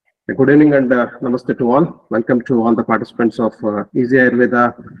Good evening and namaste to all. Welcome to all the participants of Easy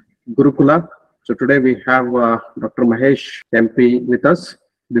Ayurveda Gurukula. So today we have Dr. Mahesh MP with us.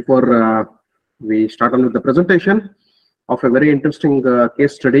 Before we start on with the presentation of a very interesting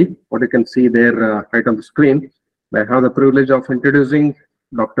case study, what you can see there right on the screen, I have the privilege of introducing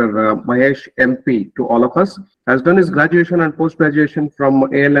Dr. Mahesh MP to all of us. Has done his graduation and post-graduation from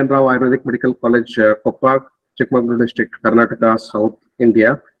A.L. and Rao Ayurvedic Medical College, Koppa, Chikmagalur district, Karnataka, South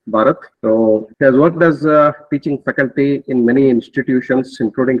India, Bharat. So he has worked as a teaching faculty in many institutions,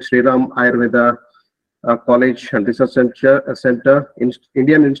 including Sri Ram Ayurveda College and Research Center,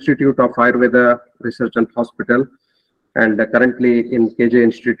 Indian Institute of Ayurveda Research and Hospital, and currently in KJ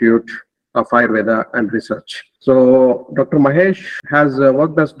Institute of Ayurveda and Research. So Dr. Mahesh has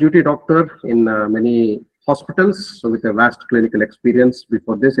worked as duty doctor in many hospitals, so with a vast clinical experience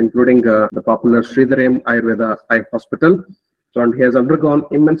before this, including the popular Sridharam Ayurveda Eye Hospital. So, and he has undergone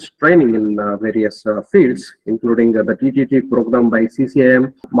immense training in various fields, including the TTT program by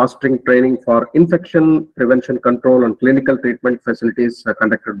CCIM, mastering training for infection prevention control and clinical treatment facilities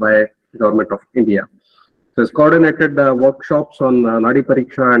conducted by Government of India. So, he's coordinated workshops on Nadi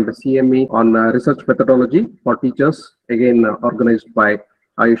Pariksha and CME on research methodology for teachers, again organized by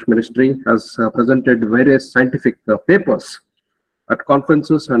Ayush Ministry, has presented various scientific papers at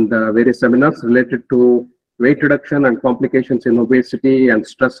conferences and various seminars related to weight reduction and complications in obesity and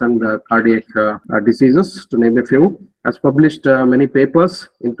stress and cardiac diseases, to name a few. Has published many papers,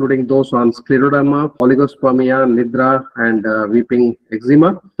 including those on scleroderma, oligospermia, nidra, and weeping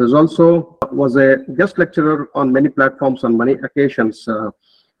eczema. He also was a guest lecturer on many platforms on many occasions,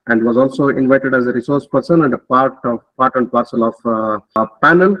 and was also invited as a resource person and a part and parcel of a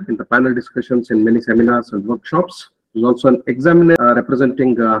panel in the panel discussions in many seminars and workshops. He is also an examiner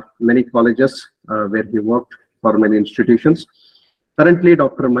representing many colleges where he worked for many institutions. Currently,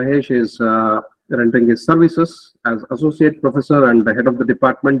 Dr. Mahesh is rendering his services as Associate Professor and the Head of the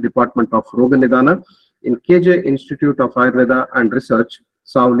Department of Roga Nidana in KJ Institute of Ayurveda and Research,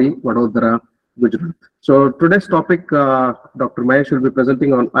 Savli, Vadodara, Gujarat. So today's topic, Dr. Mahesh will be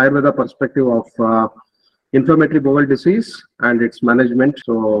presenting on Ayurveda perspective of inflammatory bowel disease and its management.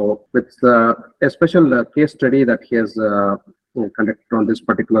 So with a special case study that he has conducted on this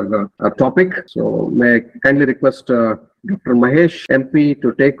particular topic. So may I kindly request Dr. Mahesh MP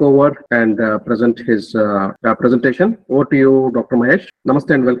to take over and present his presentation. Over to you, Dr. Mahesh.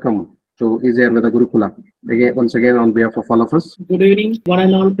 Namaste and welcome to Easy Ayurveda Gurukula. Once again, on behalf of all of us. Good evening, one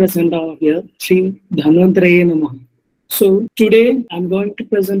and all present over here. Shri Dhanvantaraya Namaha. So today I'm going to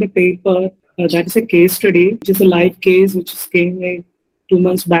present a paper that is a case study, which is a live case which came 2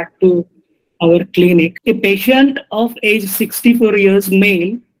 months back to our clinic. A patient of age 64 years,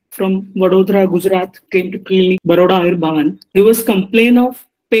 male, from Vadodara, Gujarat, came to clinic, Baroda Ayurveda. He was complaining of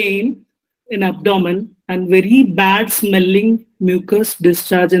pain in abdomen and very bad smelling mucus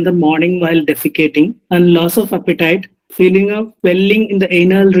discharge in the morning while defecating, and loss of appetite, feeling of swelling in the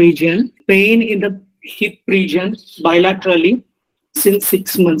anal region, pain in the hip region bilaterally since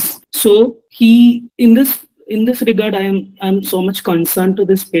 6 months. So he, in this regard, I am so much concerned to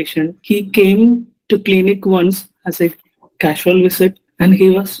this patient. He came to clinic once as a casual visit, and he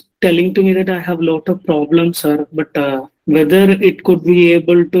was telling to me that I have a lot of problems, sir, but whether it could be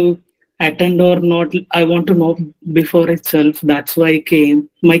able to attend or not, I want to know before itself. That's why I came.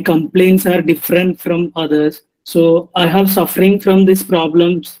 My complaints are different from others. So I have suffering from these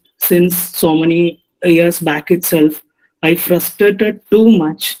problems since so many years back itself. I frustrated too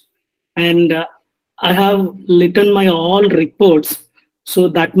much, and I have written my all reports. So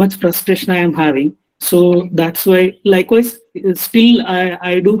that much frustration I am having. So that's why, likewise, still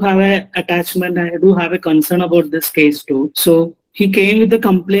I do have a attachment. I do have a concern about this case too. So he came with the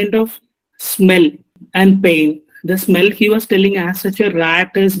complaint of smell and pain. The smell, he was telling, as such a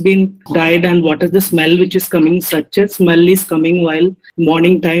rat has been died, and what is the smell which is coming? Such a smell is coming while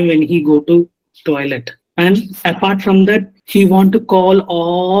morning time when he go to toilet. And apart from that, he want to call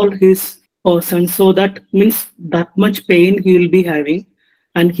all his persons, so that means that much pain he will be having,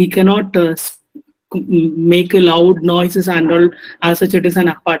 and he cannot make loud noises and all. As such, it is an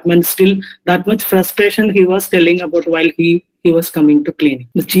apartment. Still, that much frustration he was telling about while he was coming to clinic.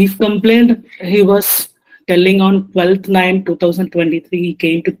 The chief complaint he was telling on 12/9/2023, he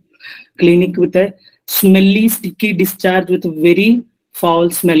came to clinic with a smelly, sticky discharge with very foul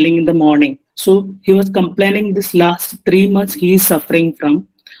smelling in the morning. So he was complaining this last 3 months he is suffering from,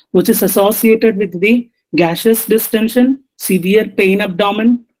 which is associated with the gaseous distension, severe pain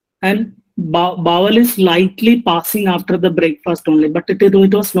abdomen, and bowel is lightly passing after the breakfast only, but it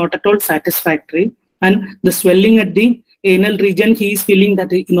was not at all satisfactory. And the swelling at the anal region, he is feeling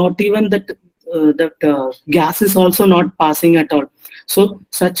that not even that gas is also not passing at all. So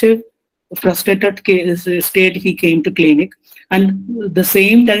such a frustrated state, he came to clinic, and the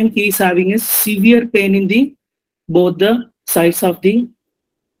same time he is having a severe pain in the both the sides of the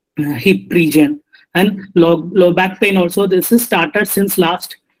hip region, and low back pain also. This is started since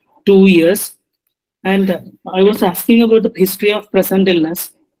last 2 years. And I was asking about the history of present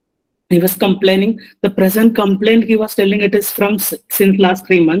illness. He was complaining the present complaint, he was telling it is from since last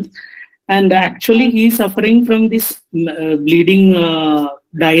 3 months, and actually he is suffering from this bleeding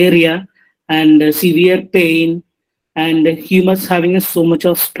diarrhea and severe pain, and he was having so much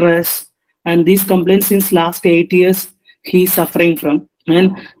of stress, and these complaints since last 8 years he is suffering from.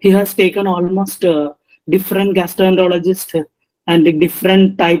 And he has taken almost different gastroenterologists and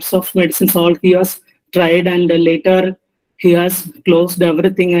different types of medicines all he has tried, and later he has closed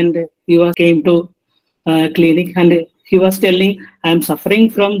everything, and he was came to clinic, and he was telling, I'm suffering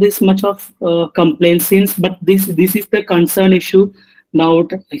from this much of complaints since, but this is the concern issue now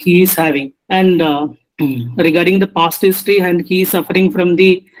he is having. And regarding the past history, and he is suffering from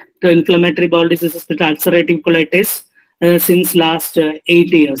the inflammatory bowel diseases, the ulcerative colitis, since last 8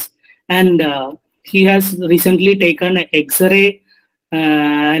 years. And he has recently taken an X-ray,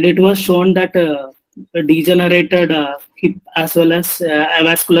 and it was shown that degenerated hip as well as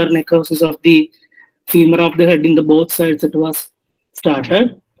avascular necrosis of the femur of the head in the both sides, it was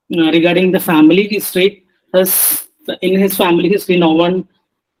started. Regarding the family history, in his family history, no one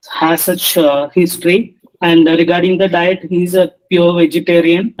has such history. And regarding the diet, he is a pure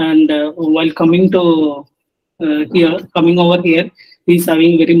vegetarian. And while coming over here, he is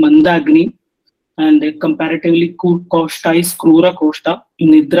having very mandagni, and comparatively koshta is krura koshta.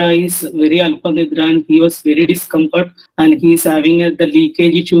 Nidra is very alpa nidra, and he was very discomfort, and he is having the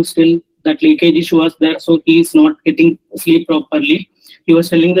leakage issue still. That leakage issue was there, so he is not getting sleep properly. He was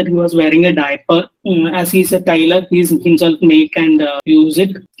telling that he was wearing a diaper. As he is a tailor, he is himself make and use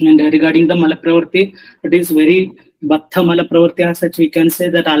it. And regarding the malapravarti, it is very Battha malapravarti, as such we can say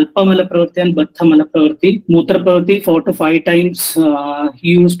that Alpa malapravarti and Battha malapravarti. Mutra pravarti 4 to 5 times he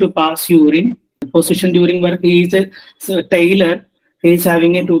used to pass urine. Position during work, he is a tailor. He is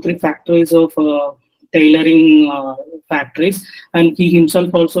having a 2-3 factories of tailoring factories, and he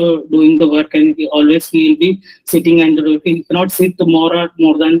himself also doing the work, and he will be sitting, and he cannot sit more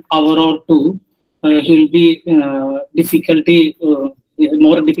than hour or two. He will be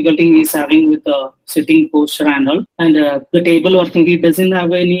more difficulty he is having with the sitting posture and all. And the table working, he doesn't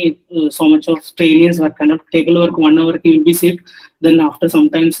have any so much of strenuous work, kind of table work. 1 hour he will be sit, then after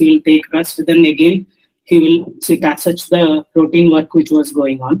sometimes he will take rest, then again he will sit, as such the routine work which was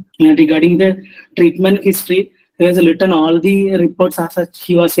going on. And regarding the treatment history, he has written all the reports, as such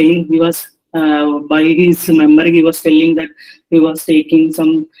he was saying. He was by his memory, he was telling that he was taking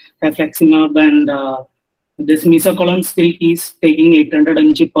some refleximab, and this mesocolon still he is taking 800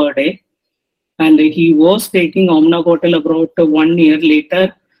 mg per day, and he was taking omnacotil about 1 year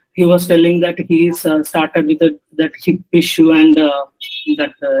later. He was telling that he started with that hip issue and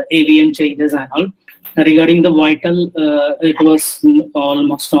that AVM changes and all. Regarding the vital, it was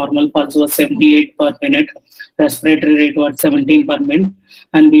almost normal. Pulse was 78 per minute, respiratory rate was 17 per minute,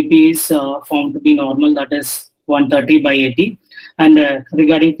 and BP is found to be normal, that is 130/80. And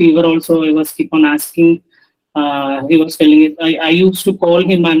regarding fever also, I was keep on asking. He was telling it. I used to call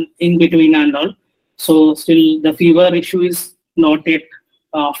him in between and all. So still the fever issue is not yet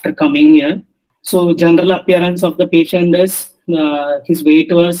after coming here. So general appearance of the patient is his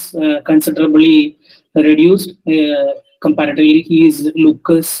weight was considerably reduced. Comparatively, his look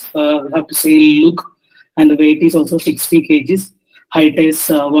is we have to say look, and the weight is also 60 kgs. Height is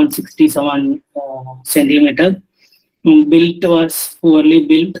 167 centimeter. Built was poorly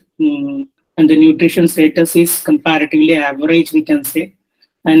built. And the nutrition status is comparatively average, we can say,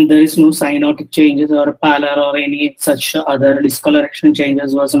 and there is no cyanotic changes or pallor or any such other discoloration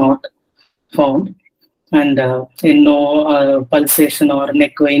changes was not found, and in no pulsation or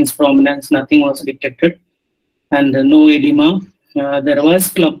neck veins prominence, nothing was detected, and no edema. There was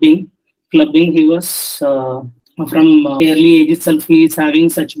clubbing. He was from early age itself. He is having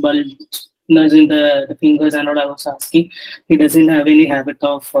such bulge in the fingers, and what I was asking, he doesn't have any habit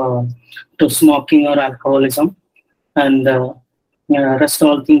of to smoking or alcoholism, and rest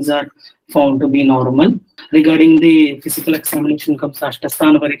all things are found to be normal. Regarding the physical examination comes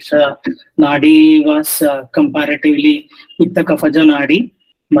Ashtasthana Pariksha. Nadi was comparatively Pitta Kafaja Nadi.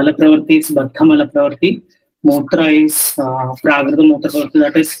 Malapravarti is Baddha Malapravarti. Mutra is Pragrata Mutra Pravarti,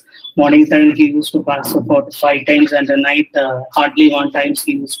 that is morning time he used to pass about 5 times, and at night hardly 1 time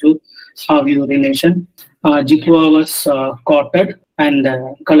he used to have urination. Jikwa was cotted, and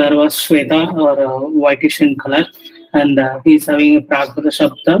color was Shweta or whitish in color. And he's having a Prakrita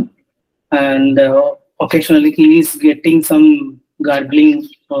Shabda, and occasionally he is getting some gargling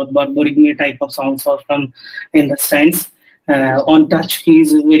or barbarigme type of sounds or from intestines. On touch, he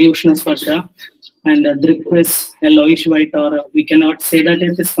is very Ushna Sparsha, and drip is yellowish white, or we cannot say that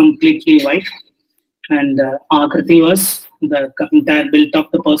it is completely white. And Akriti was the entire build of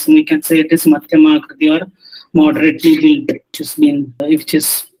the person. We can say it is Madhyama Akriti or moderately built, which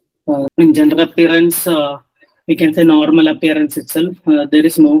is in general appearance, we can say normal appearance itself. There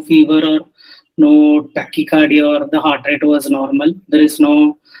is no fever or no tachycardia, or the heart rate was normal. There is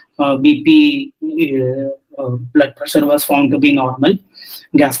no BP, blood pressure was found to be normal.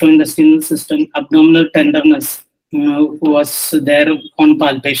 Gastrointestinal system, abdominal tenderness was there on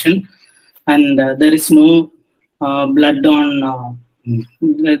palpation, and there is no blood on.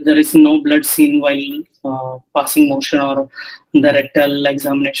 There is no blood seen while passing motion, or the rectal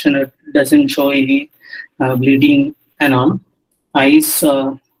examination. It doesn't show any bleeding and all. Eyes,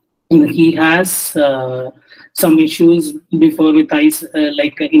 he has some issues before with eyes,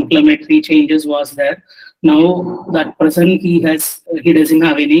 like inflammatory changes was there. Now that person, he doesn't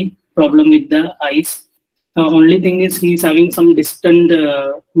have any problem with the eyes. Only thing is he's having some distant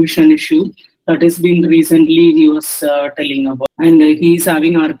vision issue that has been recently he was telling about, and he's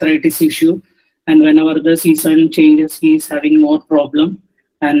having arthritis issue, and whenever the season changes, he's having more problem,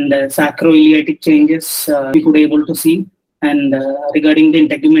 and sacroiliatic changes we could able to see. And regarding the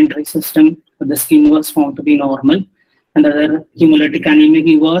integumentary system, the skin was found to be normal, and other hemolytic anemia,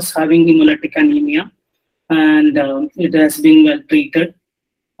 he was having hemolytic anemia, and it has been well treated.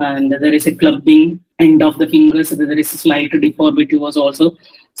 And there is a clubbing end of the fingers, there is a slight deformity was also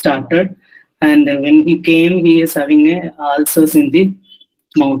started. And when he came, he is having a ulcers in the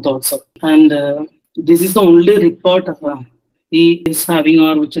mouth also. And this is the only report he is having,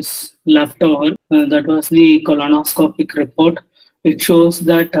 or which is left over. That was the colonoscopic report. It shows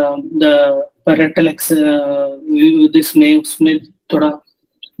that the parietal this Smith,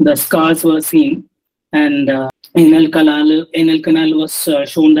 the scars were seen, and anal canal was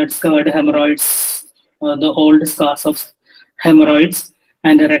shown that scarred hemorrhoids, the old scars of hemorrhoids,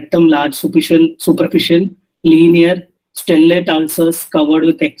 and a rectum large superficial linear stellate ulcers covered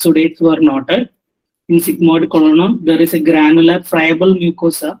with exudates were noted. In sigmoid colon, there is a granular friable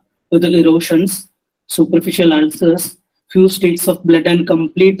mucosa with erosions, superficial ulcers, few states of blood, and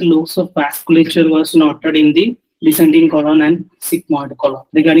complete loss of vasculature was noted in the descending colon and sigmoid colon.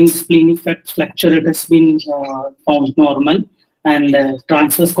 Regarding splenic fracture, it has been found normal, and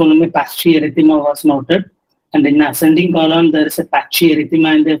transverse colon patchy erythema was noted. And in ascending colon, there is a patchy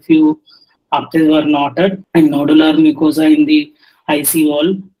erythema, and a few arteries were noted, and nodular mucosa in the IC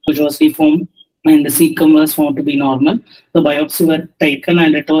wall, which was deformed, and the cecum was found to be normal. The biopsy were taken,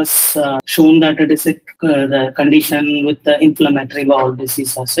 and it was shown that it is the condition with the inflammatory bowel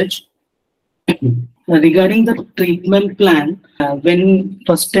disease as such. Regarding the treatment plan, when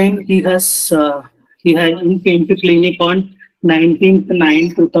first time he came to clinic on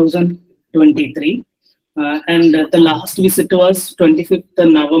 19th/9/2023, and the last visit was 25th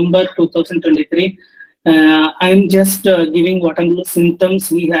November 2023. I'm just giving what are the symptoms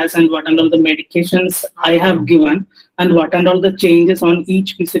he has, and what are all the medications I have given, and what are all the changes on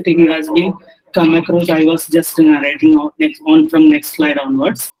each visit he has been come across. I was just narrating on from next slide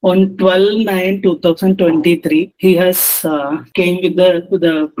onwards. On 12/9/2023, he has came with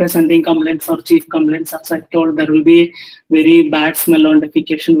the presenting complaints or chief complaints. As I told, there will be very bad smell on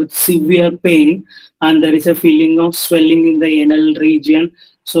defecation with severe pain, and there is a feeling of swelling in the anal region,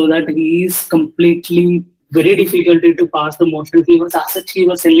 so that he is completely very difficulty to pass the motion. He was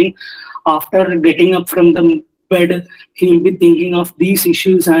telling, after getting up from the bed, he will be thinking of these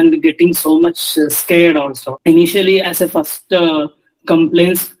issues and getting so much scared also. Initially, as a first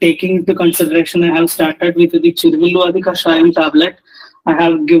complaints taking into consideration, I have started with the Chirvillu Adi Kashayam tablet. I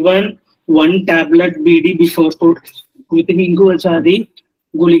have given one tablet BD before food with Hingu Achadi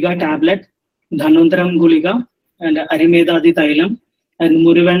Guliga tablet, Dhanvantaram Guliga, and Arimedadi Thailam, and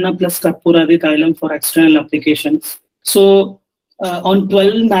Murivanna plus Karpuradi Thailam for external applications. So on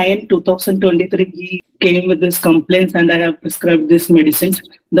 12/9/2023, he came with this complaints, and I have prescribed this medicine.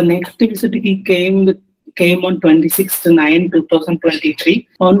 The next visit he came on 26/9/2023.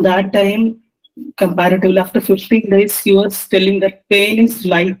 On that time, comparatively after 15 days, he was telling that pain is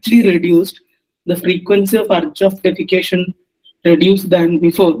slightly reduced, the frequency of urge of defecation reduced than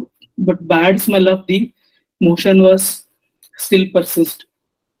before, but bad smell of the motion was still persist.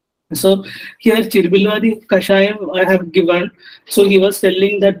 So here Chirbilwadi Kashayam I have given. So he was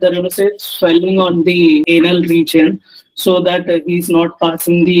telling that there was a swelling on the anal region, so that he is not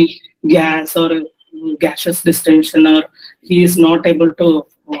passing the gas or gaseous distension, or he is not able to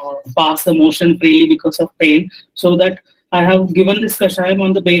pass the motion freely because of pain. So that I have given this Kashayam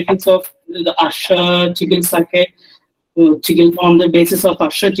on the basis of the Asha Chikilsake. On the basis of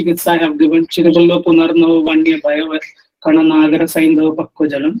Asha Chikitsa, I have given Chiribullo Punarno Vanya Bio Kananagara Saindo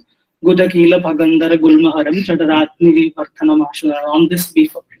Pakkojalam. Gudakila Pagandara Gulmaharam Chadaratni Parthanam Ashura.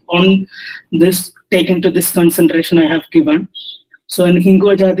 On this taken to this concentration I have given. So in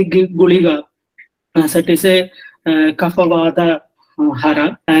Hingojadi Guliga, so it is a Kafavada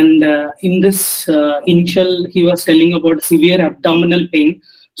Hara, and in this initial he was telling about severe abdominal pain.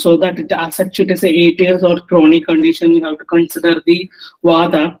 So that as such it is a 8 years or chronic condition, we have to consider the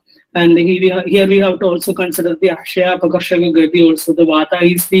Vata. And here we have to also consider the Ashaya Pakashaka Gati also. The Vata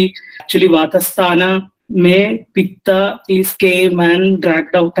is the actually Vatasthana may Pitta is came and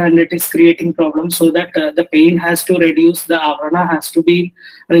dragged out, and it is creating problems, so that the pain has to reduce, the avarana has to be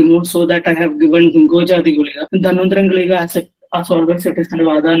removed. So that I have given Hingoja the Guliga. Dhanvantara Guliga as always it is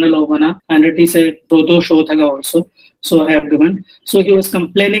Vadana Lovana, and it is a Toto Shothaga also. So I have given. So he was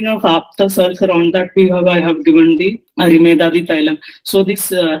complaining of Apta ulcer. On that I have given the Arimedadi Thailam. So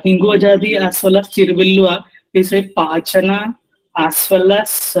this Hingojadi as well as Chirvillua is a Pachana, as well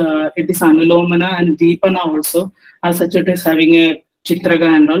as it is Anulomana and Deepana also. As such it is having a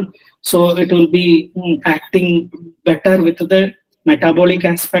Chitraga and all. So it will be acting better with the metabolic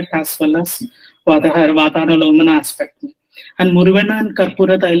aspect as well as Vatanulomana aspect. And Muruvana and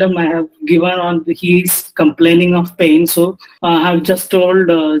Karpura Thailam I have given on, he is complaining of pain. So I have just told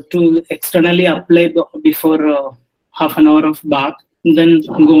to externally apply before half an hour of bath, then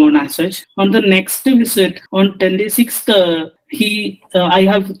go on as such. On the next visit, on 26th, I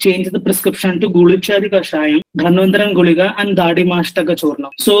have changed the prescription to Gulichari Kashayam, Dhanvantaram Guliga and Dadi Mashtaka Churna.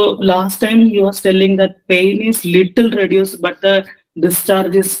 So last time he was telling that pain is little reduced, but the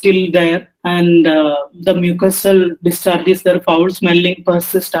discharge is still there, and the mucosal discharge is there, foul smelling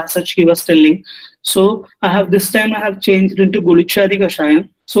persists as such he was telling. So this time I have changed into Gulichari Kashayam.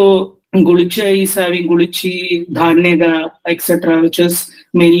 So Gulicha is having Gulichi, Dhanega, etc., which is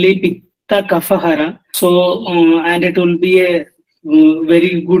mainly Pitta Kafahara. So and it will be a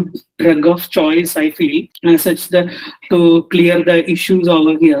very good drug of choice, I feel, such that to clear the issues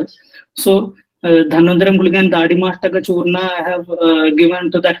over here. So Dhanvantaram Guliga and Dadi Mashtaka Churna I have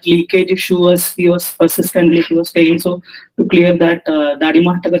given to that leakage issue as he was persistently saying. So to clear that, Dadi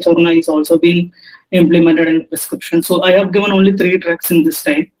Mashtaka Churna is also being implemented in prescription. So I have given only 3 drugs in this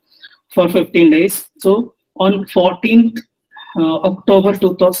time for 15 days. So on 14th October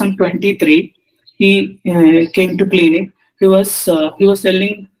 2023, he came to clinic. He was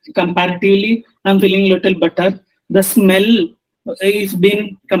telling comparatively, I'm feeling little better. The smell is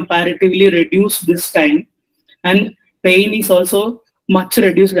being comparatively reduced this time, and pain is also much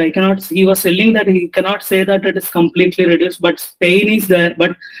reduced. He was telling that he cannot say that it is completely reduced, but pain is there,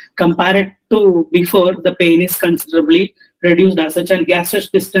 but compared to before, the pain is considerably reduced as such, and gaseous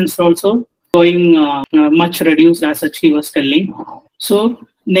distance also going much reduced as such he was telling. So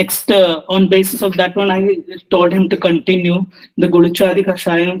next, on basis of that one, I told him to continue the Gulichari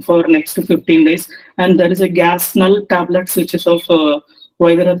Kashayam for next 15 days. And there is a gas null tablets which is of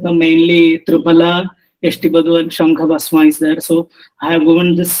Vaidaratna, mainly Tribala, Eshtibadu and Shankha Basma is there. So I have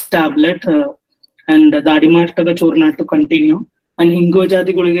given this tablet and the Adimartaka Churna to continue. And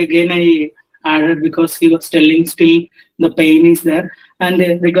Hingojadi Guliga again I added because he was telling still the pain is there. And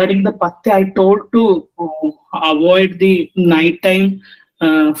regarding the Pathya, I told to avoid the nighttime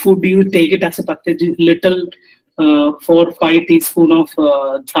food. You take it as a Pathya, little 4 or 5 teaspoon of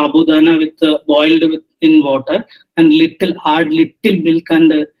sabudana with boiled in water, and add little milk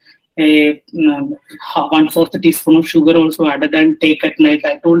and a 1/4 teaspoon of sugar also added, and take at night.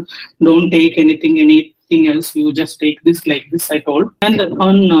 I told don't take anything else, you just take this like this, I told. And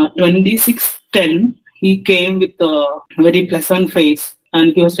on 26/10 he came with a very pleasant face,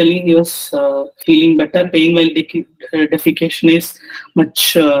 and he was telling he was feeling better, pain while defecation is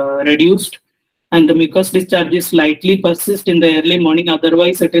much reduced, and the mucus discharge is slightly persist in the early morning,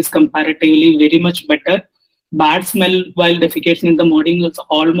 otherwise it is comparatively very much better. Bad smell while defecation in the morning is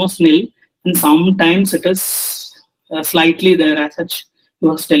almost nil, and sometimes it is slightly there as such he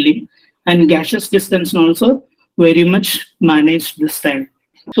was telling. And gaseous distance also very much managed this time.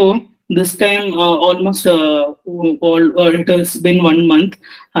 So this time almost it has been 1 month.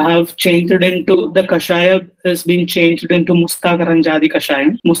 I have changed it into the Kashaya has been changed into Mustakaranjadi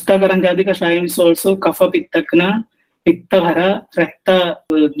Kashayam. Mustakaranjadi Kashayam is also Kapha Pittakna Pitta, Rakta,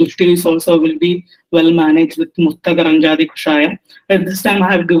 Dushti is also will be well managed with Mutta Karanjadi Kashaya. At this time,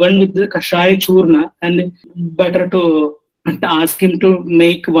 I have given with the Kashaya Churna, and better to ask him to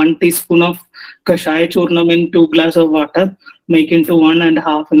make 1 teaspoon of Kashaya Churnam in 2 glasses of water, make into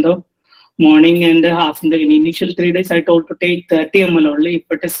 1.5 in the morning and half in the initial 3 days. I told to take 30 ml only. If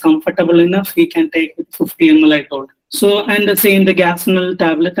it is comfortable enough, he can take 50 ml, I told. So, and the same the Gasnal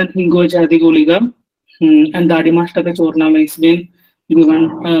tablet and Hingo Jadi Guliga. And the Adimastaka Churnam has been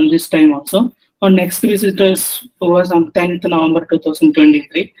given this time also. On next visit was on 10th November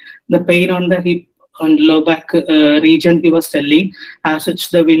 2023. The pain on the hip and low back region he was telling. As such,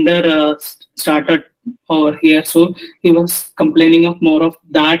 the winter started over here. So he was complaining of more of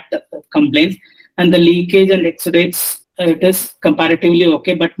that complaints. And the leakage and exudates, it is comparatively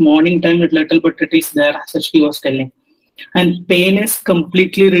okay, but morning time it little bit it is there, as such he was telling. And pain is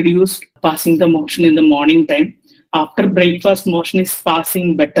completely reduced, passing the motion in the morning time. After breakfast, motion is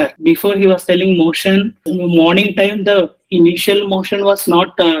passing better. Before he was telling motion, morning time, the initial motion was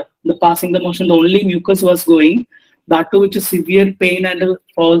not the passing the motion, the only mucus was going. That too, which is severe pain and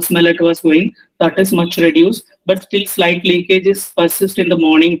foul smell it was going, that is much reduced, but still slight leakage is persist in the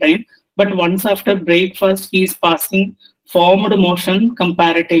morning time. But once after breakfast, he is passing formed motion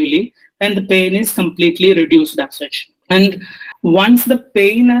comparatively, and the pain is completely reduced as such. And once the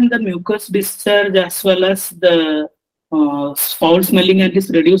pain and the mucus discharge as well as the foul smelling and is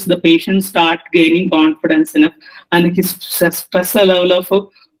reduced, the patient start gaining confidence enough, and his stress level of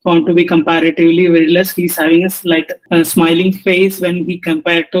found to be comparatively very less. He's having a smiling face when he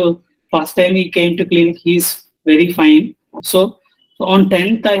compared to first time he came to clinic. He's very fine. So on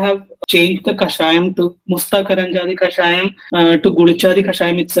 10th, I have changed the Kashayam to Musta Karanjadi Kashayam to Gulichadi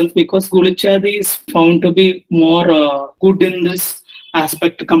Kashayam itself, because Gulichadi is found to be more good in this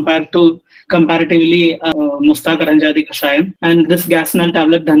aspect comparatively Musta Karanjadi Kashayam. And this Gasnal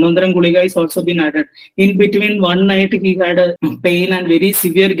tablet, Dhanvantaram Guliga, is also been added. In between one night, he had a pain and very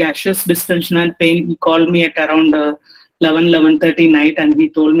severe gaseous distension and pain. He called me at around 11:30 night, and he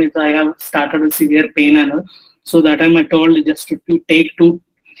told me that I have started with severe pain. And so that time I told just to take 2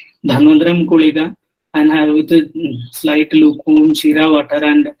 Dhanvantaram Guliga and have with a slight lukewarm Shira water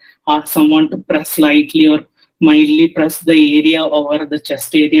and ask someone to press slightly or mildly press the area over the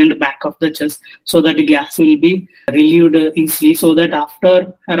chest area and back of the chest, so that the gas will be relieved easily. So that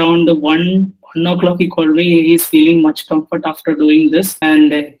after around 1 o'clock, he called me, he is feeling much comfort after doing this,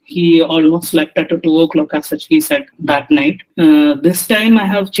 and he almost slept at 2 o'clock as such, he said that night. This time I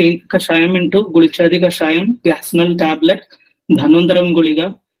have changed Kashayam into Gulichadi Kashayam, Gasnal tablet, Dhanvantaram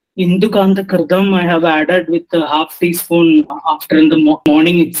Guliga. Indukanta Kardam I have added with a half teaspoon after in the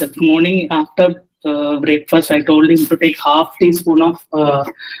morning itself. Morning after breakfast, I told him to take half teaspoon of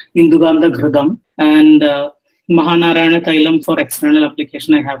Indugandha Ghradam and Mahanarayana Thailam for external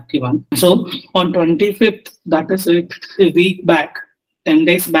application I have given. So on 25th, that is a week back, 10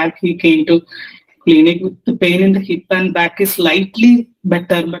 days back, he came to clinic with the pain in the hip and back is slightly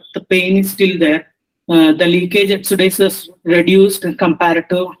better, but the pain is still there. The leakage exudates is reduced compared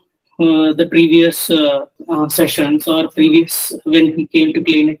to the previous sessions or previous when he came to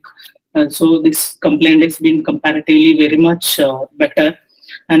clinic. So this complaint has been comparatively very much better,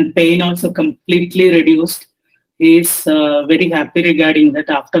 and pain also completely reduced. He is very happy regarding that.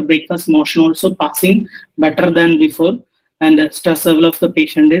 After breakfast, motion also passing better than before, and the stress level of the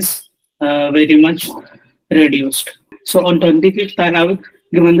patient is very much reduced. So on 25th, I have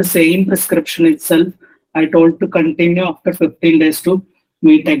given the same prescription itself. I told to continue after 15 days to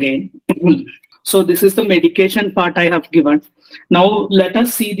meet again. So this is the medication part I have given. Now let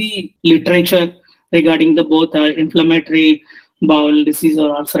us see the literature regarding the both inflammatory bowel disease or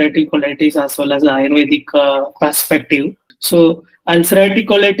ulcerative colitis as well as the Ayurvedic perspective. So ulcerative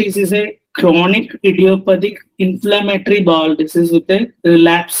colitis is a chronic idiopathic inflammatory bowel disease with a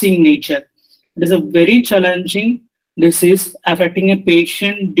relapsing nature. It is a very challenging disease affecting a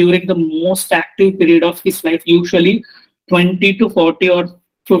patient during the most active period of his life, usually 20 to 40 or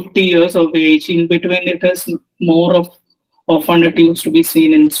 50 years of age. In between, it is more of often it used to be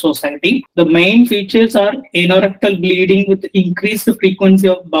seen in society. The main features are anorectal bleeding with increased frequency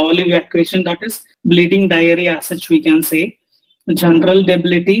of bowel evacuation, that is bleeding diarrhea as such we can say, general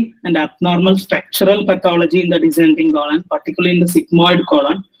debility and abnormal structural pathology in the descending colon, particularly in the sigmoid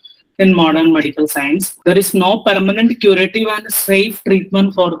colon. In modern medical science, there is no permanent curative and safe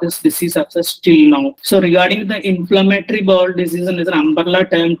treatment for this disease as still now. So regarding the inflammatory bowel disease, is an umbrella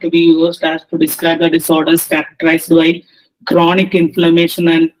term to be used as to describe the disorders characterized by chronic inflammation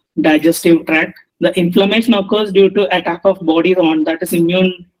and digestive tract. The inflammation occurs due to attack of body hormone, that is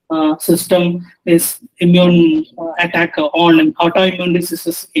immune system is immune attack on autoimmune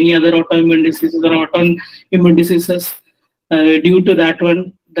diseases, any other autoimmune diseases or autoimmune diseases. Due to that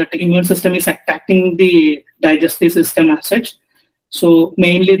one, that immune system is attacking the digestive system as such. So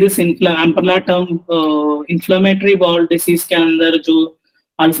mainly this umbrella term inflammatory bowel disease के अंदर जो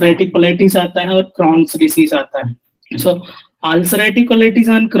ulcerative colitis आता है और Crohn's disease आता है. So ulcerative colitis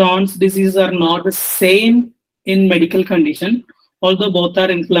and Crohn's disease are not the same in medical condition, although both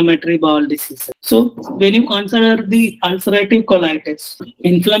are inflammatory bowel diseases. So when you consider the ulcerative colitis,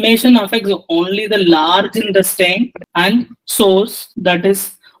 inflammation affects only the large intestine and source, that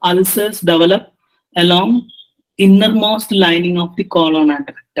is ulcers develop along innermost lining of the colon and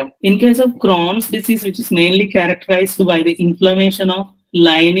rectum. In case of Crohn's disease, which is mainly characterized by the inflammation of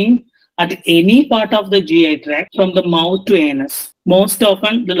lining at any part of the GI tract from the mouth to anus. Most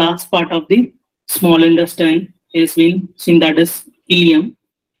often, the last part of the small intestine is being seen, that is ileum,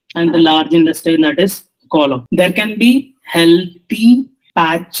 and the large intestine, that is colon. There can be healthy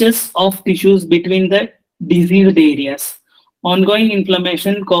patches of tissues between the diseased areas. Ongoing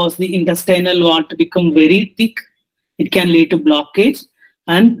inflammation causes the intestinal wall to become very thick. It can lead to blockage,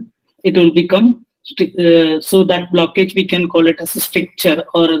 and it will become so that blockage we can call it as a stricture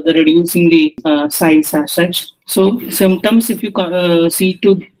or the reducing the size as such. So symptoms, if you see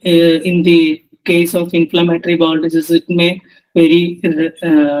to in the case of inflammatory bowel disease, it may vary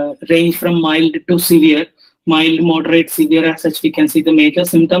range from mild to severe. Mild, moderate, severe as such, we can see the major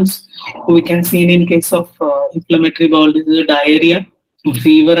symptoms. We can see in case of inflammatory bowel disease, diarrhea,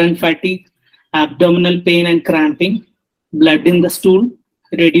 fever and fatigue, abdominal pain and cramping, blood in the stool,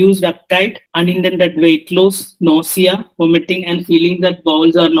 reduced appetite, unintended weight loss, nausea, vomiting, and feeling that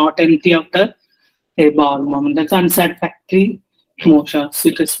bowels are not empty after a bowel movement. That's unsatisfactory motions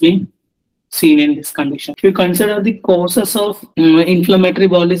which has been seen in this condition. If you consider the causes of inflammatory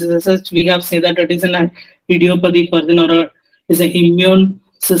bowel disease as such, we have said that it is an idiopathic origin or is an immune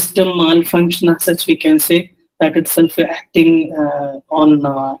system malfunction as such, we can say that itself acting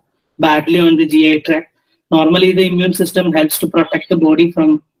on badly on the GI tract. Normally, the immune system helps to protect the body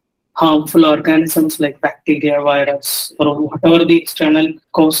from harmful organisms like bacteria, virus, or whatever the external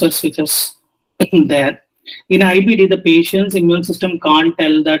causes which is there. In IBD, the patient's immune system can't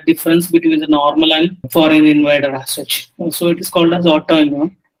tell the difference between the normal and foreign invader as such. So it is called as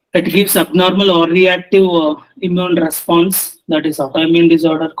autoimmune. It gives abnormal or reactive immune response, that is autoimmune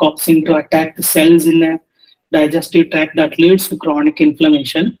disorder causing to attack the cells in the digestive tract that leads to chronic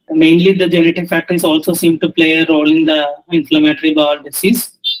inflammation. Mainly the genetic factors also seem to play a role in the inflammatory bowel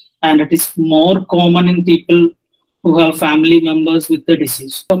disease, and it is more common in people who have family members with the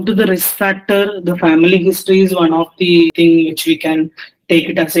disease. Come to the risk factor, the family history is one of the things which we can take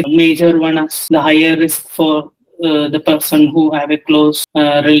it as a major one, as the higher risk for the person who have a close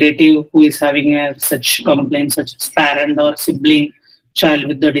relative who is having such complaints, such as parent or sibling, child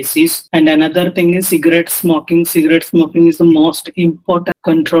with the disease. And another thing is cigarette smoking. Cigarette smoking is the most important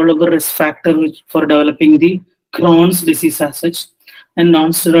controllable risk factor for developing the Crohn's disease as such. And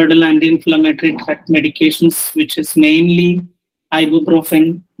non-steroidal anti-inflammatory tract medications, which is mainly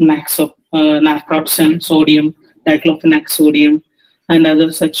ibuprofen, naproxen, sodium, diclofenac sodium, and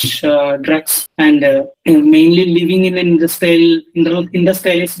other such drugs, and mainly living in an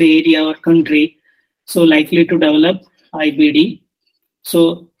industrialized area or country, so likely to develop IBD.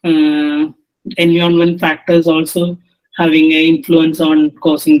 So environment factors also having an influence on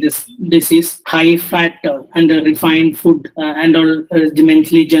causing this disease. High fat and refined food and all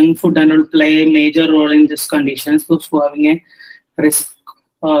mentally junk food and all play a major role in this condition. So having a risk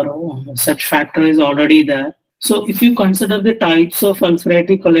or such factor is already there. So if you consider the types of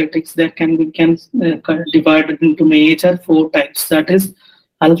ulcerative colitis, that can be divided into major 4 types. That is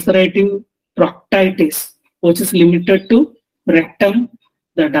ulcerative proctitis, which is limited to rectum,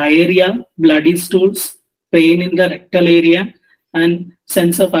 the diarrhea, bloody stools, pain in the rectal area, and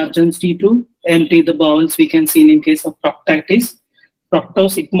sense of urgency to empty the bowels, we can see in case of proctitis.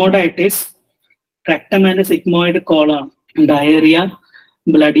 Proctosigmoiditis, rectum and sigmoid colon, diarrhea,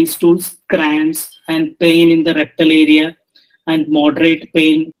 bloody stools, cramps, and pain in the rectal area, and moderate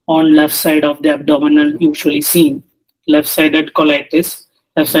pain on left side of the abdominal usually seen. Left-sided colitis.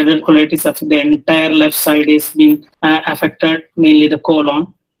 Left-sided colitis of the entire left side is being affected, mainly the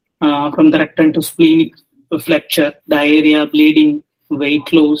colon, from the rectum to splenic flexure, diarrhea, bleeding,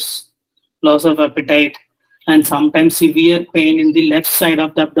 weight loss, loss of appetite, and sometimes severe pain in the left side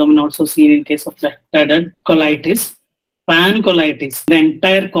of the abdomen, also seen in case of left-sided colitis. Pancolitis, the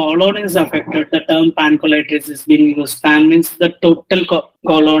entire colon is affected. The term pancolitis is being used. Pan means the total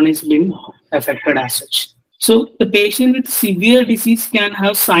colon is being affected as such. So the patient with severe disease can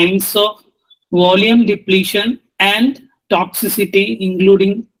have signs of volume depletion and toxicity,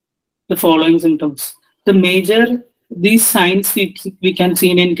 including the following symptoms. The major these signs we can see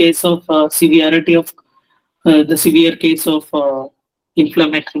in case of severity of the severe case of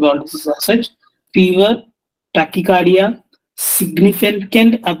inflammatory bowel disease as such: fever, tachycardia,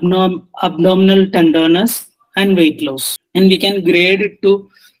 significant abdominal tenderness, and weight loss. And we can grade it to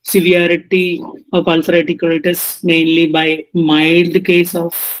severity of ulcerative colitis mainly by mild case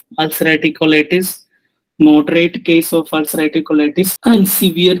of ulcerative colitis, moderate case of ulcerative colitis, and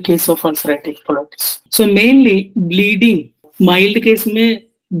severe case of ulcerative colitis. So mainly bleeding, mild case में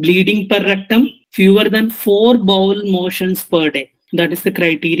bleeding per rectum, fewer than 4 bowel motions per day. That is the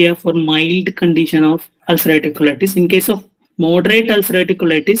criteria for mild condition of ulcerative colitis. In case of moderate ulcerative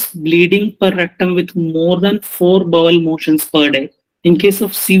colitis, bleeding per rectum with more than 4 bowel motions per day. In case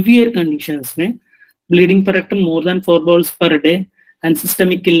of severe conditions, bleeding per rectum more than 4 bowels per day, and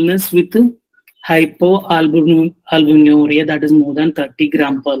systemic illness with hypoalbuminuria, that is more than 30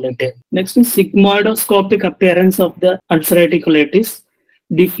 gram per liter. Next is sigmoidoscopic appearance of the ulcerative colitis,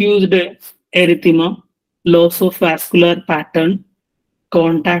 diffused erythema, loss of vascular pattern,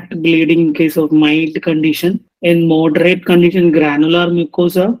 contact bleeding in case of mild condition. In moderate condition, granular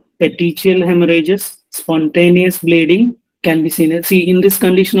mucosa, petechial hemorrhages, spontaneous bleeding can be seen. See, in this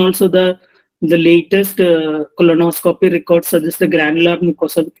condition also the latest colonoscopy records suggest the granular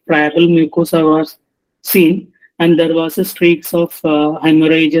mucosa, friable mucosa was seen, and there was a streaks of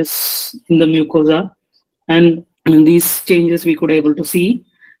hemorrhages in the mucosa, and these changes we could able to see.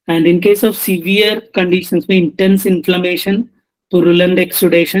 And in case of severe conditions, intense inflammation, purulent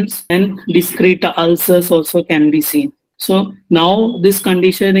exudations, and discrete ulcers also can be seen. So now this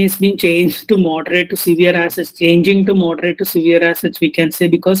condition is being changed to moderate to severe as such. Changing to moderate to severe as such, we can say,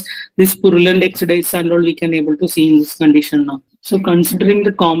 because this purulent exudates and all we can able to see in this condition now. So considering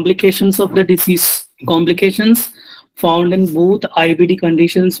the complications of the disease, complications found in both IBD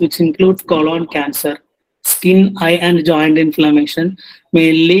conditions, which include colon cancer, skin, eye, and joint inflammation.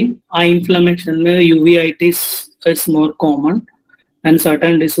 Mainly eye inflammation, uveitis is more common, and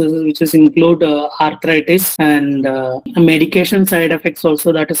certain diseases which is include arthritis, and medication side effects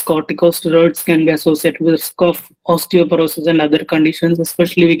also, that is corticosteroids can be associated with risk of osteoporosis and other conditions.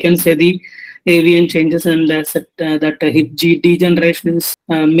 Especially we can say the avian changes and that hip degeneration is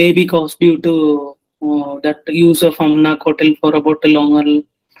may be caused due to that use of amnacotil for about a longer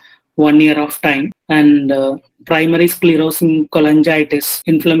 1 year of time. And primary sclerosing cholangitis,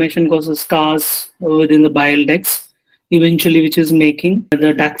 inflammation causes scars within the bile ducts, eventually which is making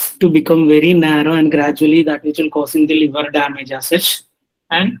the ducts to become very narrow, and gradually that which will causing the liver damage as such.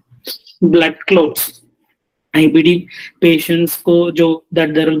 And blood clots, IBD patients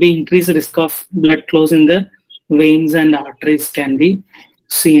that there will be increased risk of blood clots in the veins and arteries can be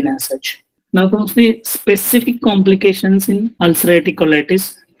seen as such. Now comes the specific complications in ulcerative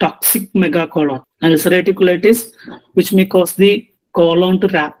colitis. Toxic megacolon, ulcerative colitis, which may cause the colon to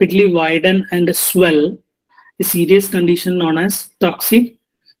rapidly widen and swell, a serious condition known as toxic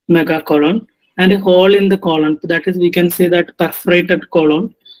megacolon, and a hole in the colon. That is, we can say that perforated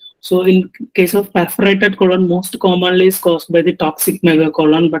colon. So in case of perforated colon, most commonly is caused by the toxic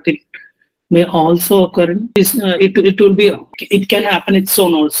megacolon, but it may also occur. It can happen its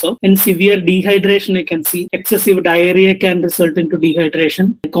own also. In severe dehydration, you can see excessive diarrhea can result into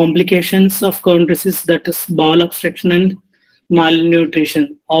dehydration. Complications of Crohn's disease, that is bowel obstruction and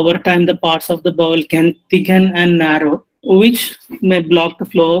malnutrition. Over time, the parts of the bowel can thicken and narrow, which may block the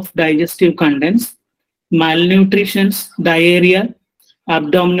flow of digestive contents. Malnutrition, diarrhea,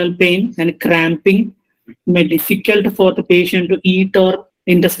 abdominal pain, and cramping may be difficult for the patient to eat or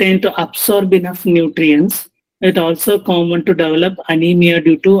intestine to absorb enough nutrients. It's also common to develop anemia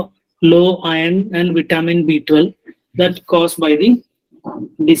due to low iron and vitamin B12 that caused by the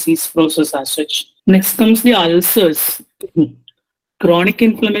disease process as such. Next comes the ulcers. Chronic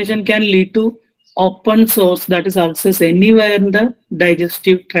inflammation can lead to open sores, that is ulcers anywhere in the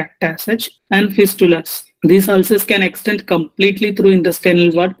digestive tract as such, and fistulas. These ulcers can extend completely through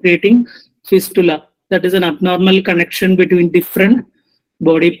intestinal wall, creating fistula, that is an abnormal connection between different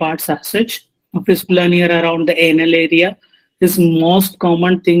body parts as such. A fistula near around the anal area is most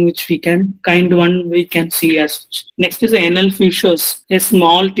common thing which we can see as such. Next is anal fissures, a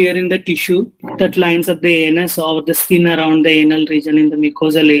small tear in the tissue that lines up the anus or the skin around the anal region in the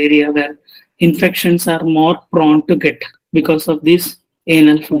mucosal area, where infections are more prone to get because of these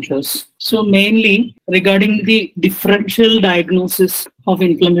anal fissures. So mainly regarding the differential diagnosis of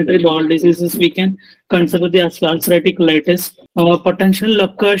inflammatory bowel diseases, we can consider the ulcerative colitis. Potential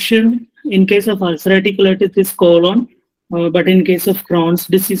location In case of ulcerative colitis, it is colon. But in case of Crohn's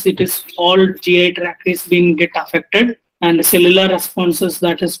disease, it is all GI tract is being get affected, and cellular responses,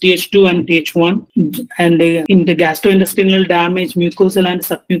 that is Th2 and Th1. And in the gastrointestinal damage, mucosal and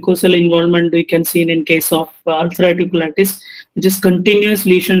submucosal involvement we can see in case of ulcerative colitis, which is continuous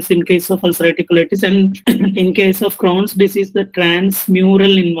lesions in case of ulcerative colitis. And in case of Crohn's disease, the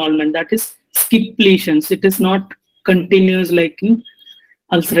transmural involvement, that is skip lesions. It is not continuous like in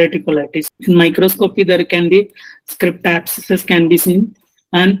ulcerative colitis. In microscopy, there can be script abscesses can be seen,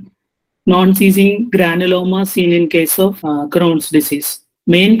 and non-ceasing granuloma seen in case of Crohn's disease.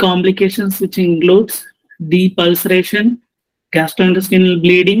 Main complications which includes deep ulceration, gastrointestinal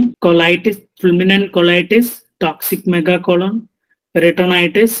bleeding, colitis, fulminant colitis, toxic megacolon,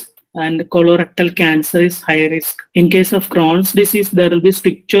 peritonitis, and colorectal cancer is high risk. In case of Crohn's disease, there will be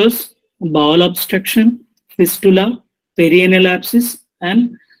strictures, bowel obstruction, fistula, perianal abscess,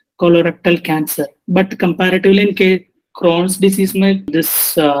 and colorectal cancer. But comparatively in case Crohn's disease,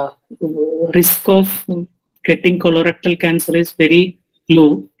 this risk of getting colorectal cancer is very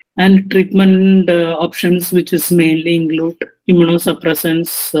low. And treatment options, which is mainly include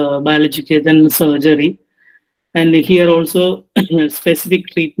immunosuppressants, biologic agent, surgery. And here also specific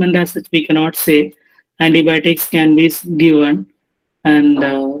treatment as such we cannot say. Antibiotics can be given, and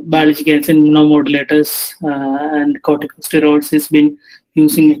biologic agents, immunomodulators, and corticosteroids has been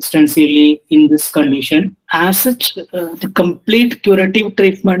using extensively in this condition. As such, the complete curative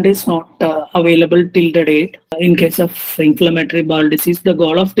treatment is not available till the date. In case of inflammatory bowel disease, the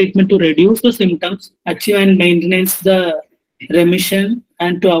goal of treatment to reduce the symptoms, achieve and maintain the remission,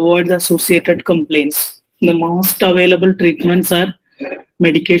 and to avoid the associated complaints. The most available treatments are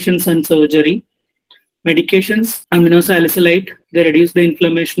medications and surgery. Medications, aminosalicylate, they reduce the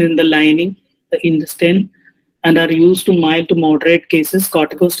inflammation in the lining, the intestine, and are used to mild to moderate cases.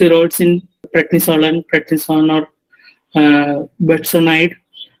 Corticosteroids in prednisone or budesonide,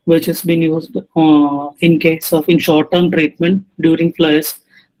 which has been used in case of in short-term treatment during flares.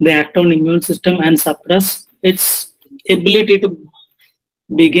 They act on immune system and suppress its ability to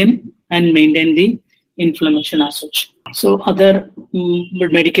begin and maintain the inflammation as such. So other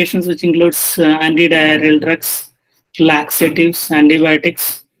medications, which includes antidiarrheal drugs, laxatives,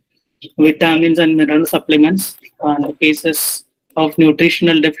 antibiotics, vitamins and mineral supplements, and cases of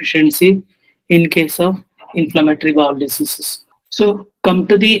nutritional deficiency in case of inflammatory bowel diseases. So come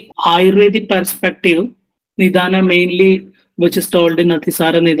to the Ayurvedic perspective, Nidana mainly, which is told in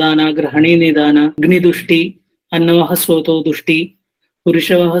Atisara Nidana, Grahani Nidana, Agni Dushti, Annavaha Sroto Dushti,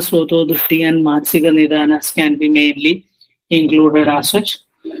 Purishavaha Sroto Dushti, and Matsika Nidanas can be mainly included as such.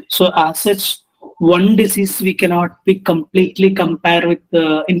 So as such, one disease we cannot be completely compare with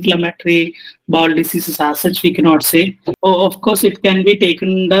inflammatory bowel diseases as such we cannot say. Oh, of course, it can be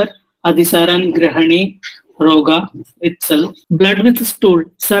taken under Adisara and Grahani Roga itself. Blood with stool,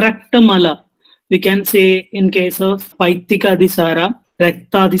 Sarakta Mala, we can say in case of Paitika Adisara,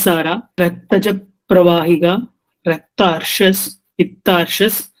 Rakta Adisara, Raktaja Pravahiga, Rakta Arshas, Pitta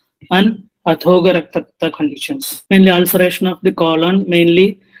Arshas, and Athoga Rakta conditions. Mainly ulceration of the colon,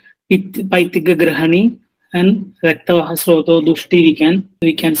 mainly Paitiga Grahani and Raktavaha Sroto Dushti,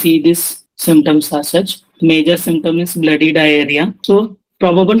 we can see these symptoms as such. Major symptom is bloody diarrhea. So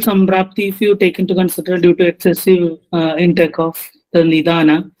probable samprapti, if you take into consider due to excessive intake of the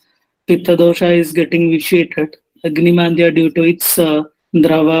Nidana, Pitta dosha is getting vitiated. Agnimandya due to its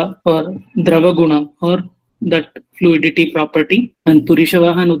Drava or Drava Guna or that fluidity property, and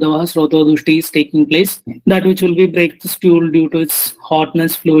Purishavaha and Udavaha Sroto Dushti is taking place, that which will be break the stool due to its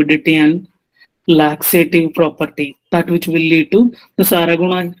hotness, fluidity, and laxative property, that which will lead to the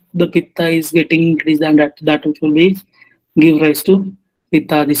Saraguna, the Pitta is getting increased, and that which will be give rise to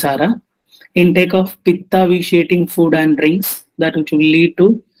Pitta Adisara. Intake of Pitta vitiating food and drinks, that which will lead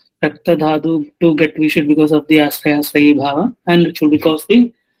to Rakta Dhatu to get vitiated because of the Asraya Bhava, and which will be cause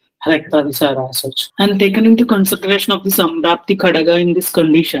the Rakta Adisara as such. And taken into consideration of the Samprapti Khadaga in this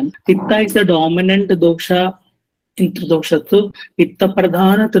condition, Pitta is the dominant dosha in Tridosha. So Pitta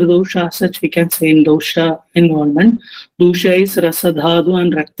Pradhana Tridosha as such we can say in dosha involvement. Dosha is Rasa Dhatu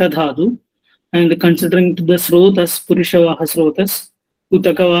and Rakta Dhatu. And considering to the Srotas, Purishavaha Srotas,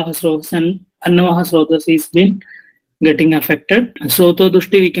 Utakavaha Srotas, and Annavaha Srotas is been getting affected. Sroto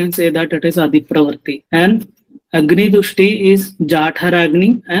Dushti we can say that it is Adipravarti. And Agni Dushti is Jathara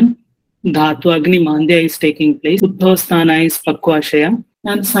Agni, and Dhatu Agni Mandya is taking place. Uddhavasthana is Pakvashaya.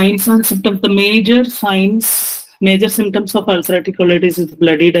 And signs and symptoms, the major symptoms of ulcerative colitis is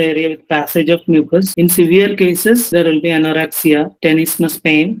bloody diarrhea with passage of mucus. In severe cases, there will be anorexia, tenesmus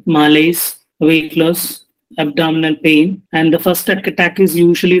pain, malaise, weight loss, abdominal pain, and the first attack is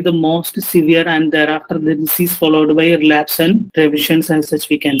usually the most severe, and thereafter the disease followed by relapse and revisions, as such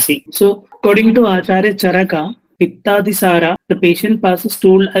we can see. So according to Acharya Charaka, Pittadisara, the patient passes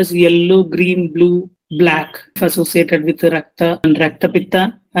stool as yellow, green, blue, black, associated with Rakta and Rakta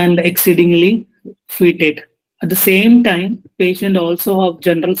Pitta, and exceedingly foetate. At the same time, patient also have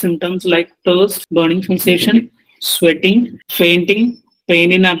general symptoms like thirst, burning sensation, sweating, fainting,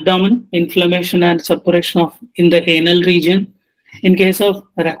 pain in abdomen, inflammation and suppuration of in the anal region. In case of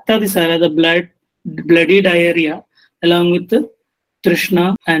Rakta Visara, the bloody diarrhea, along with the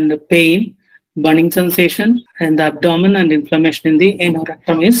trishna and pain, burning sensation, and the abdomen and inflammation in the anal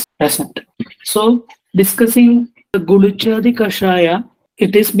rectum is present. So, discussing the Guluchadi Kashaya,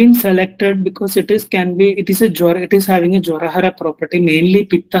 it is been selected because it is having a Jwarahara property, mainly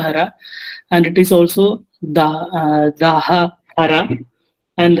Pittahara, and it is also Dahahara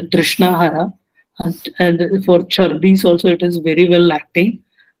and Trishnahara, and for Charbis also it is very well acting.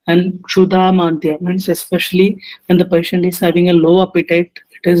 And Kshuddha Mantya means especially when the patient is having a low appetite,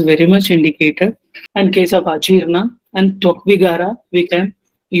 it is very much indicated. In case of Ajirna and Tokvigara, we can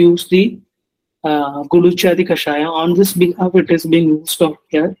use the Guluchadi Kashaya. On this behalf, it is being used of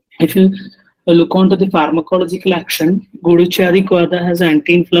here. If you look onto the pharmacological action, Guluchadi Kvada has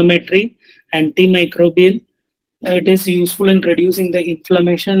anti-inflammatory, antimicrobial. It is useful in reducing the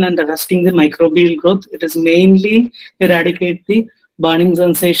inflammation and arresting the microbial growth. It is mainly eradicate the burning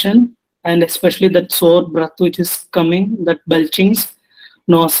sensation and especially that sore breath which is coming, that belchings,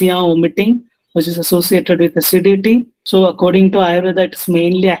 nausea, vomiting, which is associated with acidity. So according to Ayurveda, it's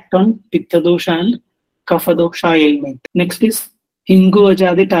mainly act on Pitta dosha and Kapha dosha ailment. Next is Hingu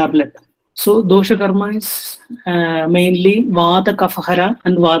Ajadi tablet. So dosha karma is mainly Vata Kaphahara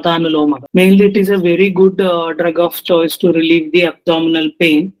and Vata Anuloma. Mainly it is a very good drug of choice to relieve the abdominal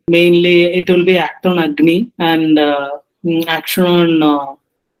pain. Mainly it will be act on Agni and action on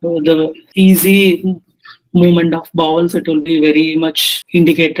the easy movement of bowels. It will be very much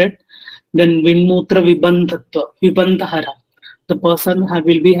indicated. Then Vinmutra Vibandhara. The person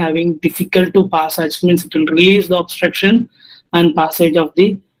will be having difficult to passage, means it will release the obstruction and passage of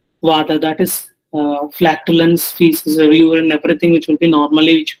the Vata, that is flatulence, feces, urine, everything which will be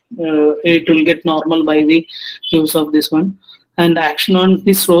normally, it will get normal by the use of this one. And action on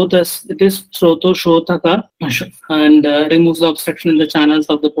the Srotas, it is Sroto Shotaka and removes the obstruction in the channels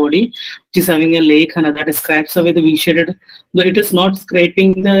of the body, which is having a lake and that scrapes away the V-shaded. Though it is not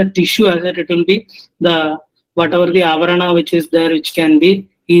scraping the tissue as it will be the whatever the avarana which is there, which can be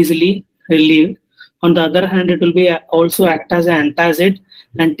easily relieved. On the other hand, it will be also act as an antacid,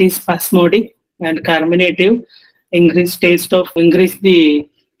 antispasmodic and carminative, increase the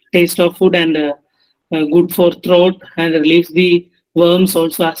taste of food and good for throat and relieves the worms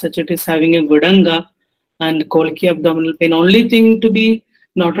also, as such it is having a Vidanga and colicky abdominal pain. Only thing to be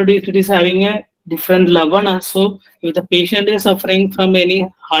noted is it is having a different lavana. So if the patient is suffering from any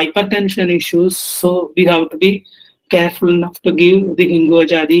hypertension issues, so we have to be careful enough to give the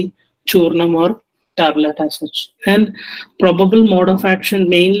Hingojadi churnam or tablet as such. And probable mode of action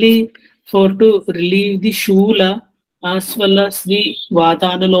mainly for to relieve the shula as well as the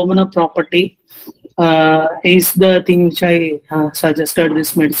Vatanulomana property is the thing which I suggested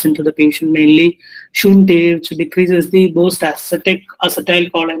this medicine to the patient, mainly Shunte, which decreases the both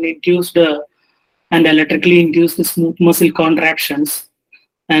acetylcholine induced and electrically induced smooth muscle contractions,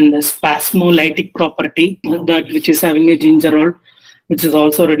 and the spasmolytic property, that which is having a gingerol, which is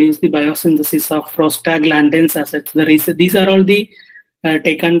also reduce the biosynthesis of prostaglandins as such. These are all the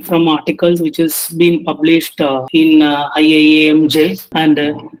taken from articles which is being published in IAAMJ.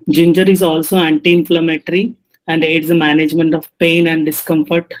 And ginger is also anti-inflammatory and aids the management of pain and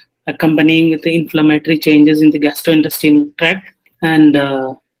discomfort accompanying with the inflammatory changes in the gastrointestinal tract. And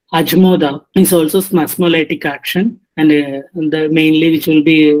Ajmoda is also spasmolytic action, and the mainly which will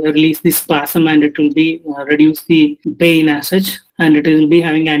be release the spasm and it will be reduce the pain as such, and it will be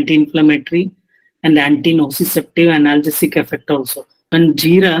having anti-inflammatory and anti-nociceptive analgesic effect also. And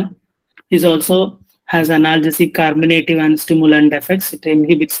Jeera is also has analgesic, carminative and stimulant effects. It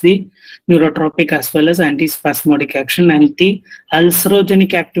inhibits the neurotropic as well as antispasmodic action.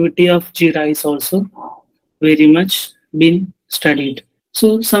 Anti-ulcerogenic activity of Jeera is also very much been studied.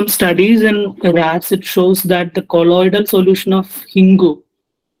 So some studies in rats, it shows that the colloidal solution of Hingu,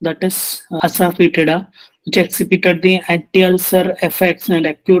 that is asafoetida, which exhibited the anti-ulcer effects and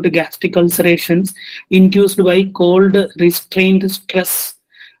acute gastric ulcerations induced by cold restrained stress,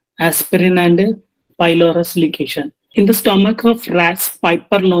 aspirin and pylorus leakation. In the stomach of rats,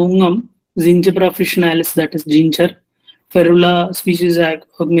 Piper longum, Zingiber officinalis, that is ginger, ferula species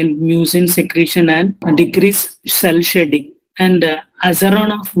augment mucin secretion and decrease cell shedding. And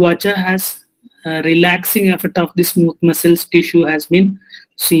azaron of water has relaxing effect of the smooth muscles tissue has been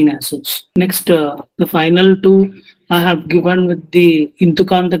seen as such. Next, the final two I have given with the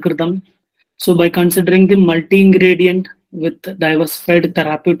Indukanta Kritam. So by considering the multi-ingredient with diversified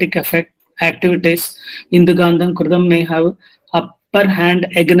therapeutic effect activities, Indukanta Kritam may have upper hand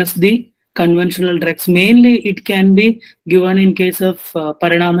against the conventional drugs. Mainly it can be given in case of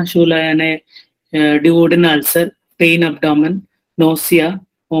Parinama Shulayane, duodenal ulcer, pain abdomen, nausea,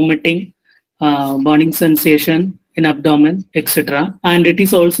 vomiting, burning sensation in abdomen, etc. And it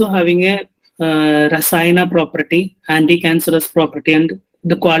is also having a rasayana property, anti-cancerous property, and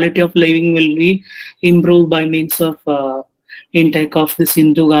the quality of living will be improved by means of intake of this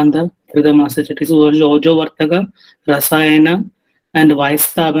Indukanta Kritam as such. It is Ojo Vartaka, rasayana, and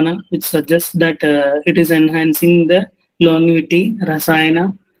Vaistabana, which suggests that it is enhancing the longevity,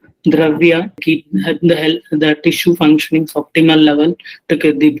 rasayana, dravya, keep the tissue functioning optimal level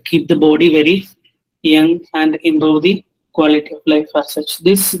to keep the body very young and improve the quality of life as such.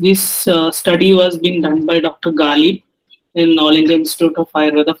 This study was being done by Dr. Gali in All India Institute of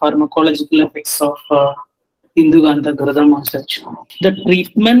Ayurveda Pharmacological Effects of Indukanta Kritam as such. The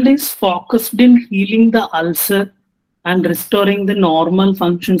treatment is focused in healing the ulcer and restoring the normal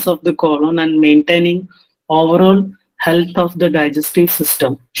functions of the colon and maintaining overall health of the digestive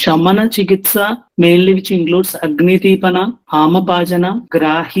system. Shamana Chikitsa, mainly which includes Agnitipana, Amapajana,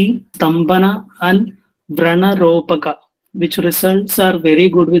 Grahi, Stambana, and Vrana Ropaka, which results are very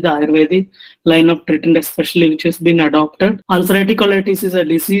good with the Ayurvedic line of treatment, especially which has been adopted. Ulcerative colitis is a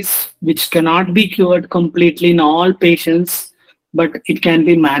disease which cannot be cured completely in all patients, but it can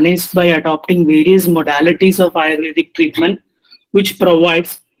be managed by adopting various modalities of Ayurvedic treatment, which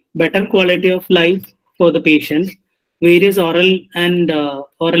provides better quality of life for the patient, various oral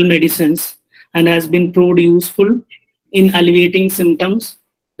medicines, and has been proved useful in alleviating symptoms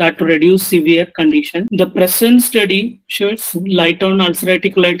that to reduce severe condition. The present study sheds light on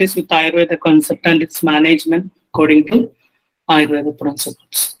ulcerative colitis with Ayurveda concept and its management according to Ayurveda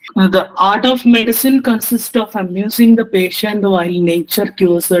principles. The art of medicine consists of amusing the patient while nature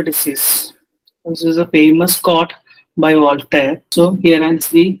cures the disease. This is a famous quote by Voltaire. So here ends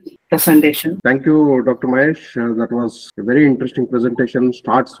the presentation. Thank you, Dr. Mahesh. That was a very interesting presentation.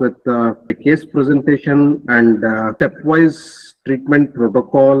 Starts with a case presentation and stepwise treatment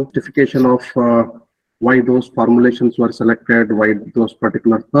protocol, justification of why those formulations were selected, why those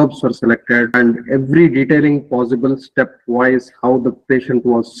particular herbs were selected, and every detailing possible stepwise how the patient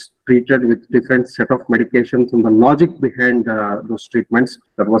was treated with different set of medications and the logic behind those treatments.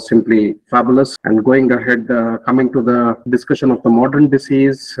 That was simply fabulous. And going ahead, coming to the discussion of the modern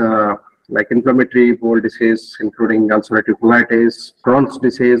disease, like inflammatory bowel disease, including ulcerative colitis, Crohn's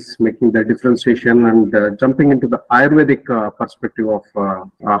disease, making the differentiation and jumping into the Ayurvedic perspective of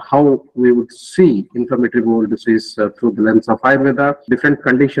how we would see inflammatory bowel disease through the lens of Ayurveda, different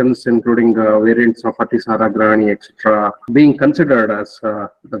conditions, including variants of Atisara, Grani, etc., being considered as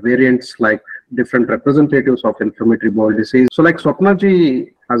the variants like different representatives of inflammatory bowel disease. So like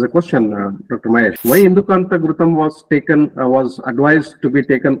Swapnaji has a question, Dr. Mahesh, why Indukanta Kritam was advised to be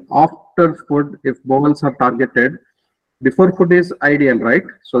taken after food if bowels are targeted? Before food is ideal, right?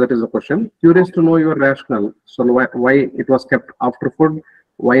 So that is the question. Curious to know your rationale. So why it was kept after food?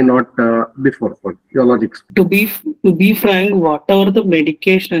 Why not before food? Your logic. To be frank, whatever the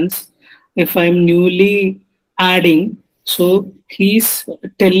medications, if I'm newly adding, so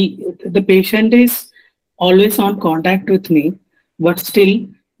the patient is always on contact with me, but still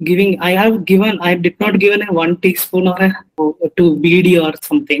I did not given a 1 teaspoon or a 2 BD or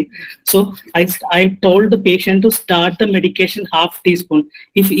something. So I told the patient to start the medication half teaspoon.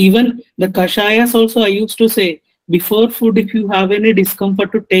 If even the kashayas also I used to say, before food, if you have any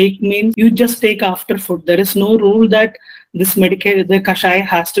discomfort to take, means you just take after food. There is no rule that this medication, the kashaya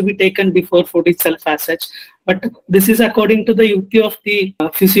has to be taken before food itself as such. But this is according to the yukti of the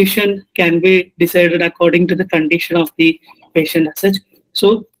physician, can be decided according to the condition of the patient as such.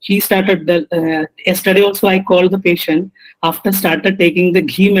 So he started yesterday also I called the patient after started taking the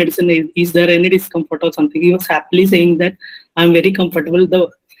ghee medicine. Is there any discomfort or something? He was happily saying that I'm very comfortable. The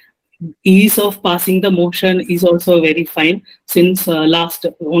ease of passing the motion is also very fine. Since last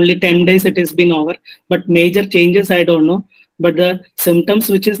only 10 days it has been over, but major changes I don't know. But the symptoms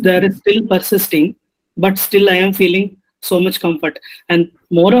which is there is still persisting, but still I am feeling so much comfort. And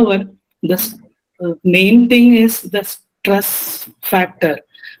moreover, the main thing is the stress factor.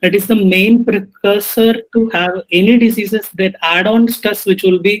 That is the main precursor to have any diseases that add on stress, which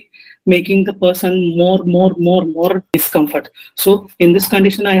will be making the person more discomfort. So in this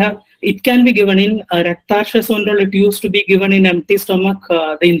condition, it can be given in Raktarshasondral. It used to be given in empty stomach.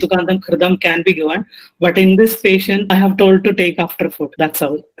 The Indukandam Kridam can be given. But in this patient, I have told to take after food. That's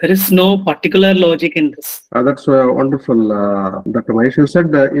all. There is no particular logic in this. That's wonderful, Dr. Mahesh. You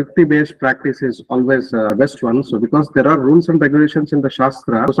said the Yukti-based practice is always the best one. So because there are rules and regulations in the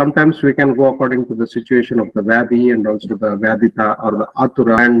Shastra, so sometimes we can go according to the situation of the Vyadhi and also the Vyadhita or the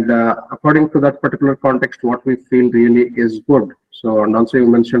Atura. And according to that particular context, what we feel really is good. So, and also you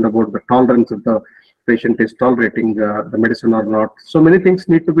mentioned about the tolerance if the patient is tolerating the medicine or not. So many things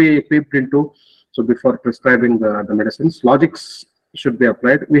need to be peeped into. So before prescribing the medicines, logics should be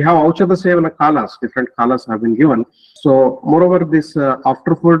applied. We have Auchada Sevana Kalas, different Kalas have been given. So moreover, this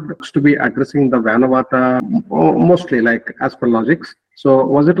after food looks to be addressing the Vanavata mostly like as per logics. So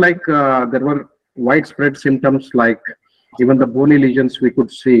was it like there were widespread symptoms like even the bony lesions we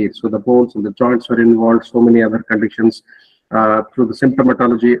could see? So the bones and the joints were involved, so many other conditions. Through the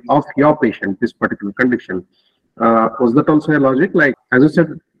symptomatology of your patient, this particular condition. Was that also a logic? Like, as you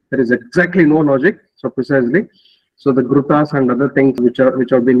said, there is exactly no logic, so precisely. So the grutas and other things which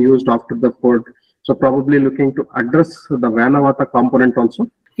have been used after the food, so probably looking to address the Vanavata component also?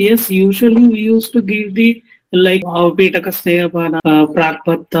 Yes, usually we used to give the like Avpetaka Snehapana,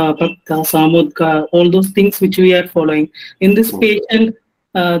 Prakpatta, Patta, Samudka, all those things which we are following. In this patient,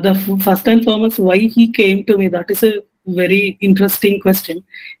 the first and foremost, why he came to me, that is a very interesting question.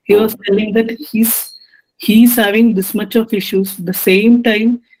 He was telling that he's having this much of issues. The same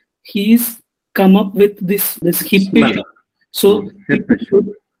time, he's come up with this hip issue. So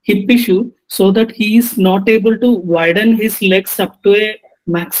hip issue, so that he is not able to widen his legs up to a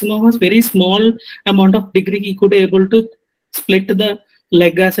maximum, a very small amount of degree he could able to split the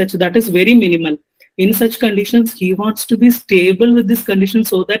leg as such. That is very minimal. In such conditions, he wants to be stable with this condition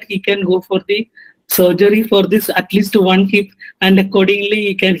so that he can go for the surgery for this at least one hip, and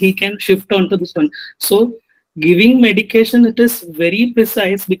accordingly he can shift onto this one. So giving medication, it is very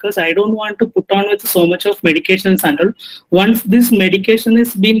precise because I don't want to put on with so much of medications and all. Once this medication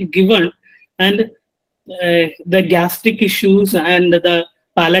is being given and the gastric issues and the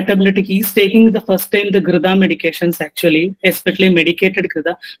palatability, he's taking the first time the Grida medications actually, especially medicated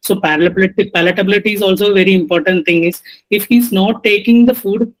Grida. So palatability is also a very important thing. Is if he's not taking the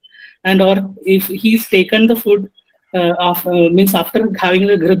food, and or if he's taken the food after having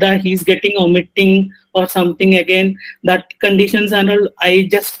the Grida, he's getting vomiting or something again, that conditions and all, I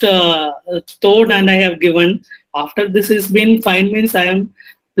just stored and I have given. After this has been fine, means I am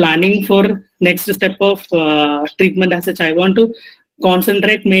planning for next step of treatment as such. I want to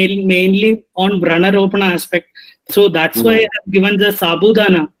concentrate mainly on Branaropana aspect. So that's why I have given the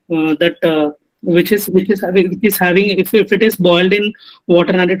Sabudana which is having, if it is boiled in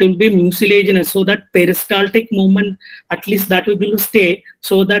water, and it will be mucilaginous, so that peristaltic movement, at least that will stay,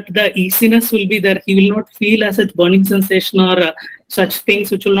 so that the easiness will be there. He will not feel as such burning sensation or such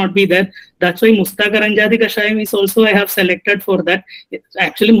things which will not be there. That's why Mustakaranjadi Kashayam is also I have selected for that. It's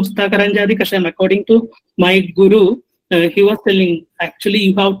actually Mustakaranjadi Kashayam, according to my guru, he was telling, actually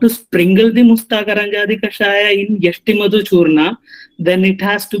you have to sprinkle the Mustakaranjadi Kashaya in Yashtimadu Churna, then it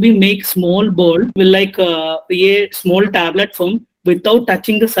has to be make small bowl, like a small tablet form, without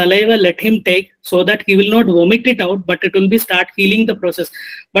touching the saliva, let him take, so that he will not vomit it out, but it will be start healing the process.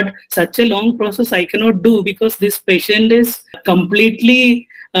 But such a long process I cannot do, because this patient is completely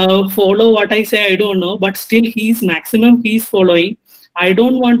follow what I say, I don't know, but still he's maximum he's following. I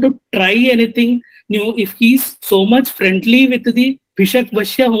don't want to try anything new. If he's so much friendly with the Vishak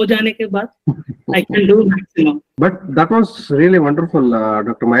Vashya ho jane ke baad, I can do maximum. But that was really wonderful,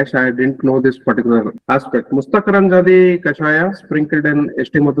 Dr. Mahesh. I didn't know this particular aspect. Mustakaranjadi Kashaya sprinkled in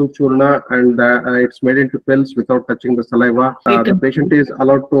Eshtimadu Churna, and it's made into pills without touching the saliva. The patient is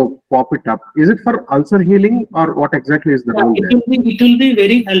allowed to pop it up. Is it for ulcer healing, or what exactly is the role there? It will be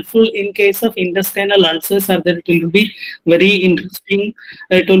very helpful in case of intestinal ulcers, or that it will be very interesting.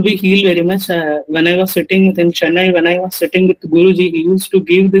 It will be healed very much. When I was sitting in Chennai, when I was sitting with Guruji, he used to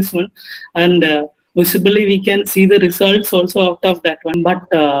give this one, and visibly we can see the results also out of that one. But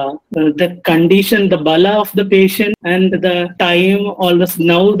the condition, the bala of the patient, and the time, all this,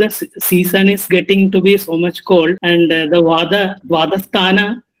 now the season is getting to be so much cold, and the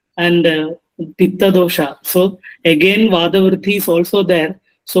vadasthana and pitta dosha. So again Vadavritti is also there.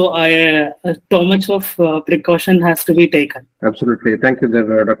 So so much of precaution has to be taken. Absolutely. Thank you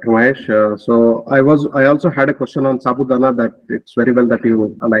there, Dr. Mahesh. So I also had a question on Sabudana, that it's very well that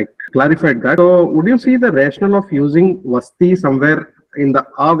you clarified that. So would you see the rationale of using Vasti somewhere in the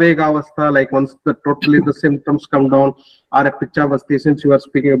avegavastha, like once the symptoms come down, or a pichavasti, since you are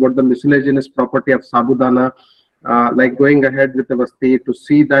speaking about the mucilaginous property of sabudana, like going ahead with the vasti to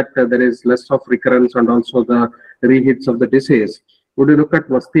see that there is less of recurrence and also the rehits of the disease. Would you look at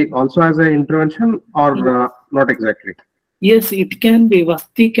vasti also as an intervention or not exactly? Yes, it can be.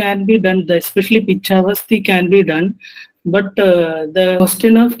 Vasti can be done, especially Pichavasti can be done. But the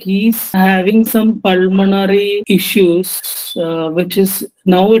question of he's having some pulmonary issues, which is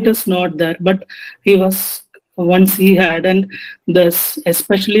now it is not there, but he was once he had, and this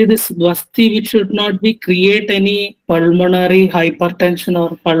especially this Vasti, which should not be create any pulmonary hypertension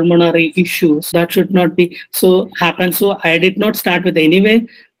or pulmonary issues. That should not be so happen. So I did not start with anyway.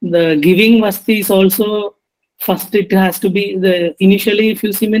 The giving Vasti is also. First, it has to be initially, if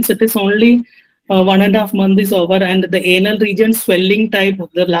you see, means it is only 1.5 months is over, and the anal region swelling type.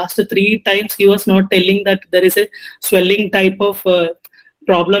 The last 3 times he was not telling that there is a swelling type of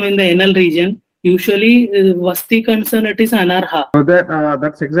problem in the anal region. Usually, Vasti concern, it is anarha. So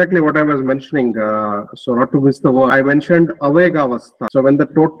that's exactly what I was mentioning. So not to miss the word, I mentioned avegavastha. So when the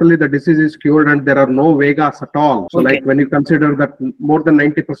disease is cured and there are no vegas at all. So like when you consider that more than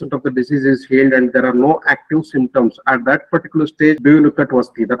 90% of the disease is healed and there are no active symptoms at that particular stage, do you look at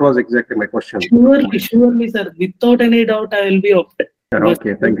Vasti? That was exactly my question. Surely, sir. Without any doubt, I will be opted.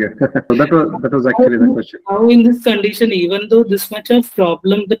 Okay, thank you. So that was actually the question. Now in this condition, even though this much of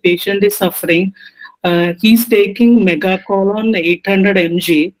problem the patient is suffering, he's taking megacolon 800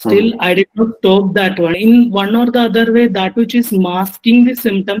 mg. Still, I did not stop that one. In one or the other way, that which is masking the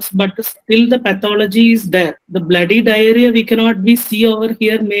symptoms, but still the pathology is there. The bloody diarrhea we cannot be see over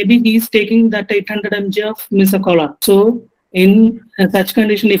here. Maybe he's taking that 800 mg of mesocolon. So in such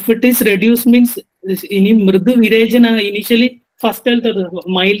condition, if it is reduced, means any mridu virejana initially. First, the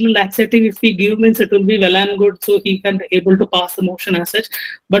mild laxative, if we give, means it will be well and good, so he can able to pass the motion as such.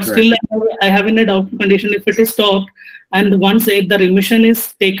 But still, I have in a doubtful condition if it is stopped, and once the remission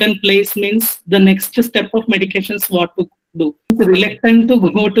is taken place, means the next step of medications what to do. He's reluctant to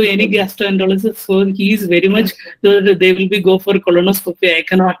go to any gastroenterologist, so he is very much. They will be go for colonoscopy. I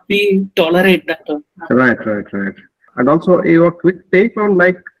cannot be tolerate that one. Right. And also, a quick take on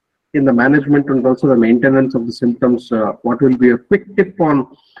like. In the management and also the maintenance of the symptoms, what will be a quick tip on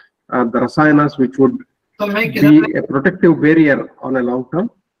the rasayanas which would be a protective barrier on a long term?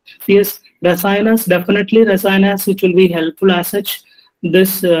 Yes, rasayanas, definitely rasayanas which will be helpful as such.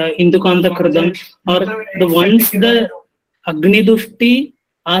 This Indukanta Kridam or the ones the Agni Dushti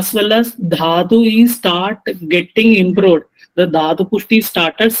as well as Dhatu is start getting improved. The Dhatu Pushti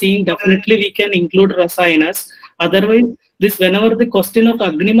started seeing, definitely we can include rasayanas. Otherwise, this whenever the question of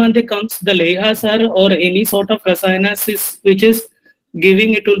Agnimante comes, the Lehasar or any sort of rasayanas which is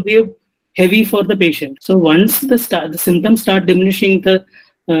giving, it will be heavy for the patient. So once the symptoms start diminishing, the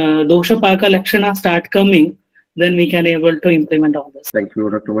dosha paka lakshana start coming, then we can able to implement all this. Thank you,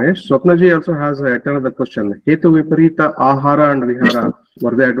 Dr. Mahesh. Swapnaji also has another question. Hetu viparita ahara and vihara,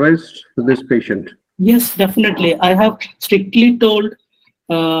 were they advised to this patient? Yes, definitely. I have strictly told,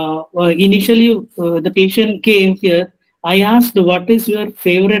 initially the patient came here, I asked what is your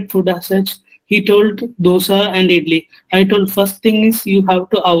favorite food as such. He told dosa and idli. I told first thing is you have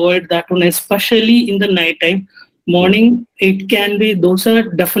to avoid that one, especially in the night time. Morning, it can be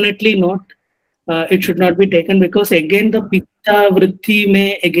dosa, definitely not. It should not be taken because again the pitta vritti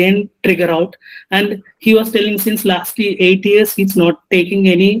may again trigger out. And he was telling since last 8 years he's not taking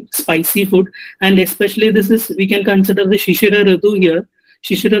any spicy food. And especially this is, we can consider the Shishira Ritu here.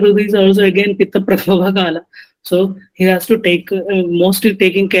 Shishira Ritu is also again pitta prabhava kala. So he has to take mostly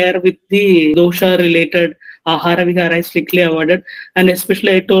taking care with the dosha related ahara vihara is strictly avoided, and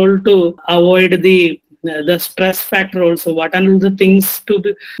especially I told to avoid the stress factor also. What are the things to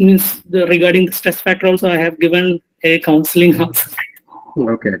do means regarding the stress factor also I have given a counseling also.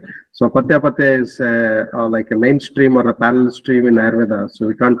 Okay, so Patya is like a mainstream or a parallel stream in Ayurveda, so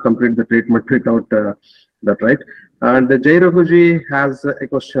we can't complete the treatment without that, right? And Jai Raghuji has a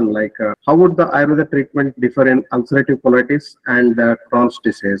question like, how would the Ayurveda treatment differ in ulcerative colitis and Crohn's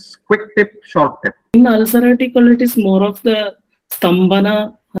disease? Quick tip, short tip. In ulcerative colitis, more of the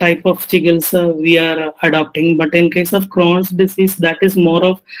Stambhana type of chikitsa we are adopting, but in case of Crohn's disease, that is more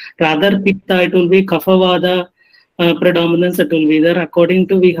of rather pitta, it will be kaphavada predominance, it will be there. According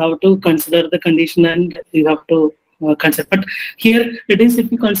to, we have to consider the condition and we have to consider. But here it is,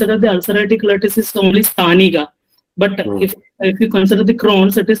 if you consider the ulcerative colitis is only Staniga. But if you consider the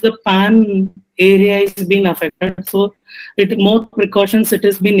Crohn's, it is the pan area is being affected. So more precautions it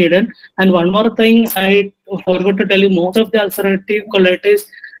has been needed. And one more thing I forgot to tell you, most of the ulcerative colitis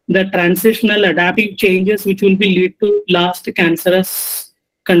the transitional adaptive changes which will be lead to last cancerous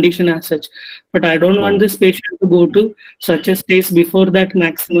condition as such. But I don't want this patient to go to such a stage before that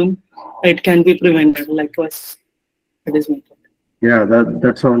maximum. It can be prevented. Likewise, that is my thought. Yeah,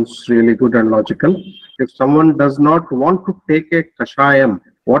 that sounds really good and logical. If someone does not want to take a kashayam,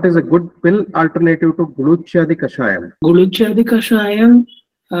 what is a good pill alternative to Guluchadi kashayam? Guluchadi kashayam,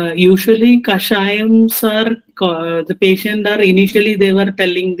 usually kashayams are, the patient are initially they were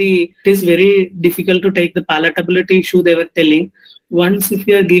telling it is very difficult to take, the palatability issue they were telling. Once if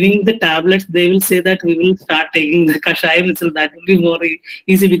you are giving the tablets, they will say that we will start taking the kashayam, so that will be more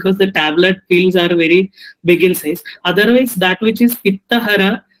easy because the tablet pills are very big in size. Otherwise, that which is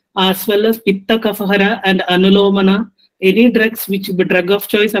pittahara as well as pitta kafahara and anulomana, any drugs which be drug of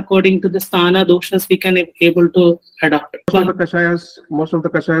choice according to the sthana doshas we can able to adopt. Most of the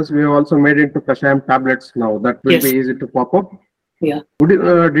kashayas we have also made into kashayam tablets now. That will be easy to pop up. Yeah.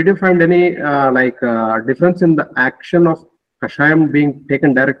 Did you find any difference in the action of kashayam being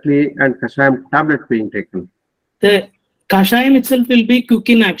taken directly and kashayam tablet being taken? The kashayam itself will be quick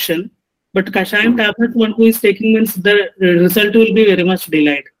in action, but kashayam tablet one who is taking means the result will be very much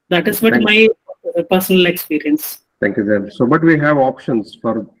delayed. That is what my personal experience. Thank you, sir. So, but we have options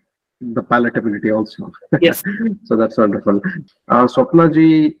for the palatability also. Yes. So that's wonderful. Swapna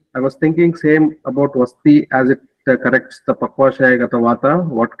ji, I was thinking same about Vasti as it corrects the Pakvashaya Gata Vata.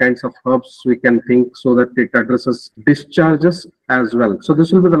 What kinds of herbs we can think so that it addresses discharges as well. So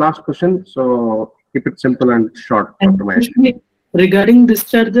this will be the last question. So keep it simple and short. Regarding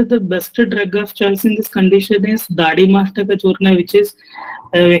discharges, the best drug of choice in this condition is Dadi Mastaka Churna, which is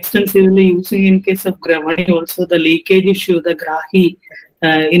extensively using in case of Gravani. Also, the leakage issue, the Grahi,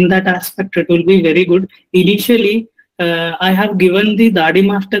 in that aspect, it will be very good. Initially, I have given the Dadi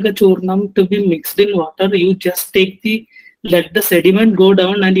Mastaka Churnam to be mixed in water. You just let the sediment go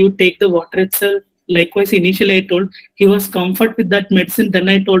down and you take the water itself. Likewise, initially I told he was comfort with that medicine. Then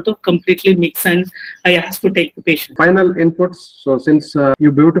I told to completely mix and I asked to take the patient. Final inputs. So since you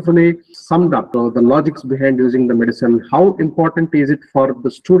beautifully summed up the logics behind using the medicine, how important is it for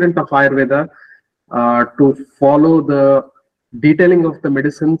the student of Ayurveda to follow the detailing of the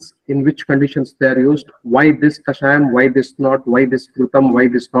medicines, in which conditions they are used, why this kashayam, why this not, why this grutam, why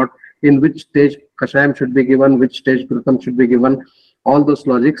this not, in which stage kashayam should be given, which stage grutam should be given, all those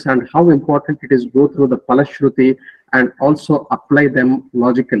logics, and how important it is go through the Palashruti and also apply them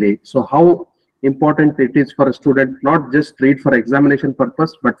logically. So how important it is for a student not just read for examination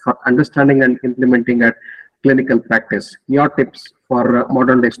purpose, but for understanding and implementing at clinical practice. Your tips for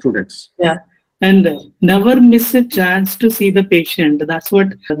modern day students? Yeah. And never miss a chance to see the patient. That's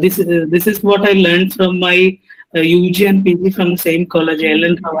what this is what I learned from my UG and PG from the same college,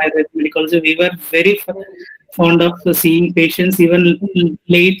 Ayurvedic Medical. So we were very fond of seeing patients, even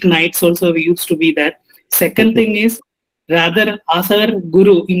late nights also we used to be there. Second thing is, rather as our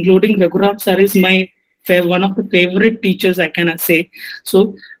guru, including Raghuram sir, is my one of the favorite teachers, I cannot say.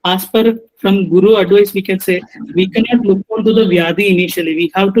 So as per from guru advice, we can say we cannot look onto the vyadhi initially.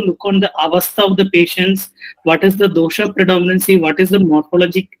 We have to look on the avastha of the patients. What is the dosha predominancy? What is the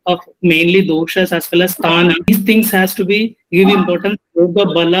morphology of mainly doshas as well as sthana? These things has to be give importance. Yoga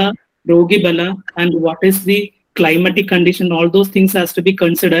bala, rogi bala, and what is the climatic condition? All those things has to be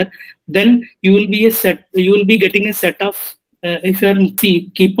considered. Then you will be getting a set of. If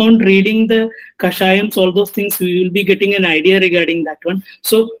you keep on reading the kashayams, all those things, we will be getting an idea regarding that one.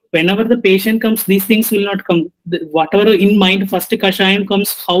 So whenever the patient comes, these things will not come. Whatever in mind, first kashayam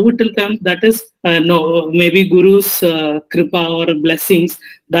comes, how it will come, that is maybe Guru's kripa or blessings,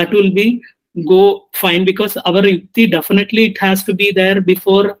 that will be go fine, because our yukti definitely it has to be there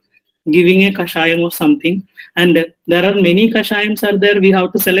before giving a kashayam or something. And there are many kashayams are there. We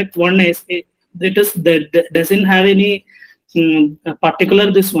have to select one as it is that doesn't have any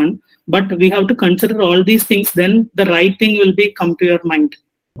particular this one, but we have to consider all these things, then the right thing will be come to your mind.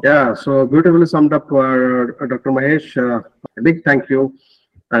 Yeah, so beautifully summed up, Dr. Mahesh. A big thank you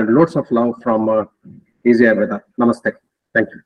and lots of love from Easy Ayurveda. Namaste. Thank you.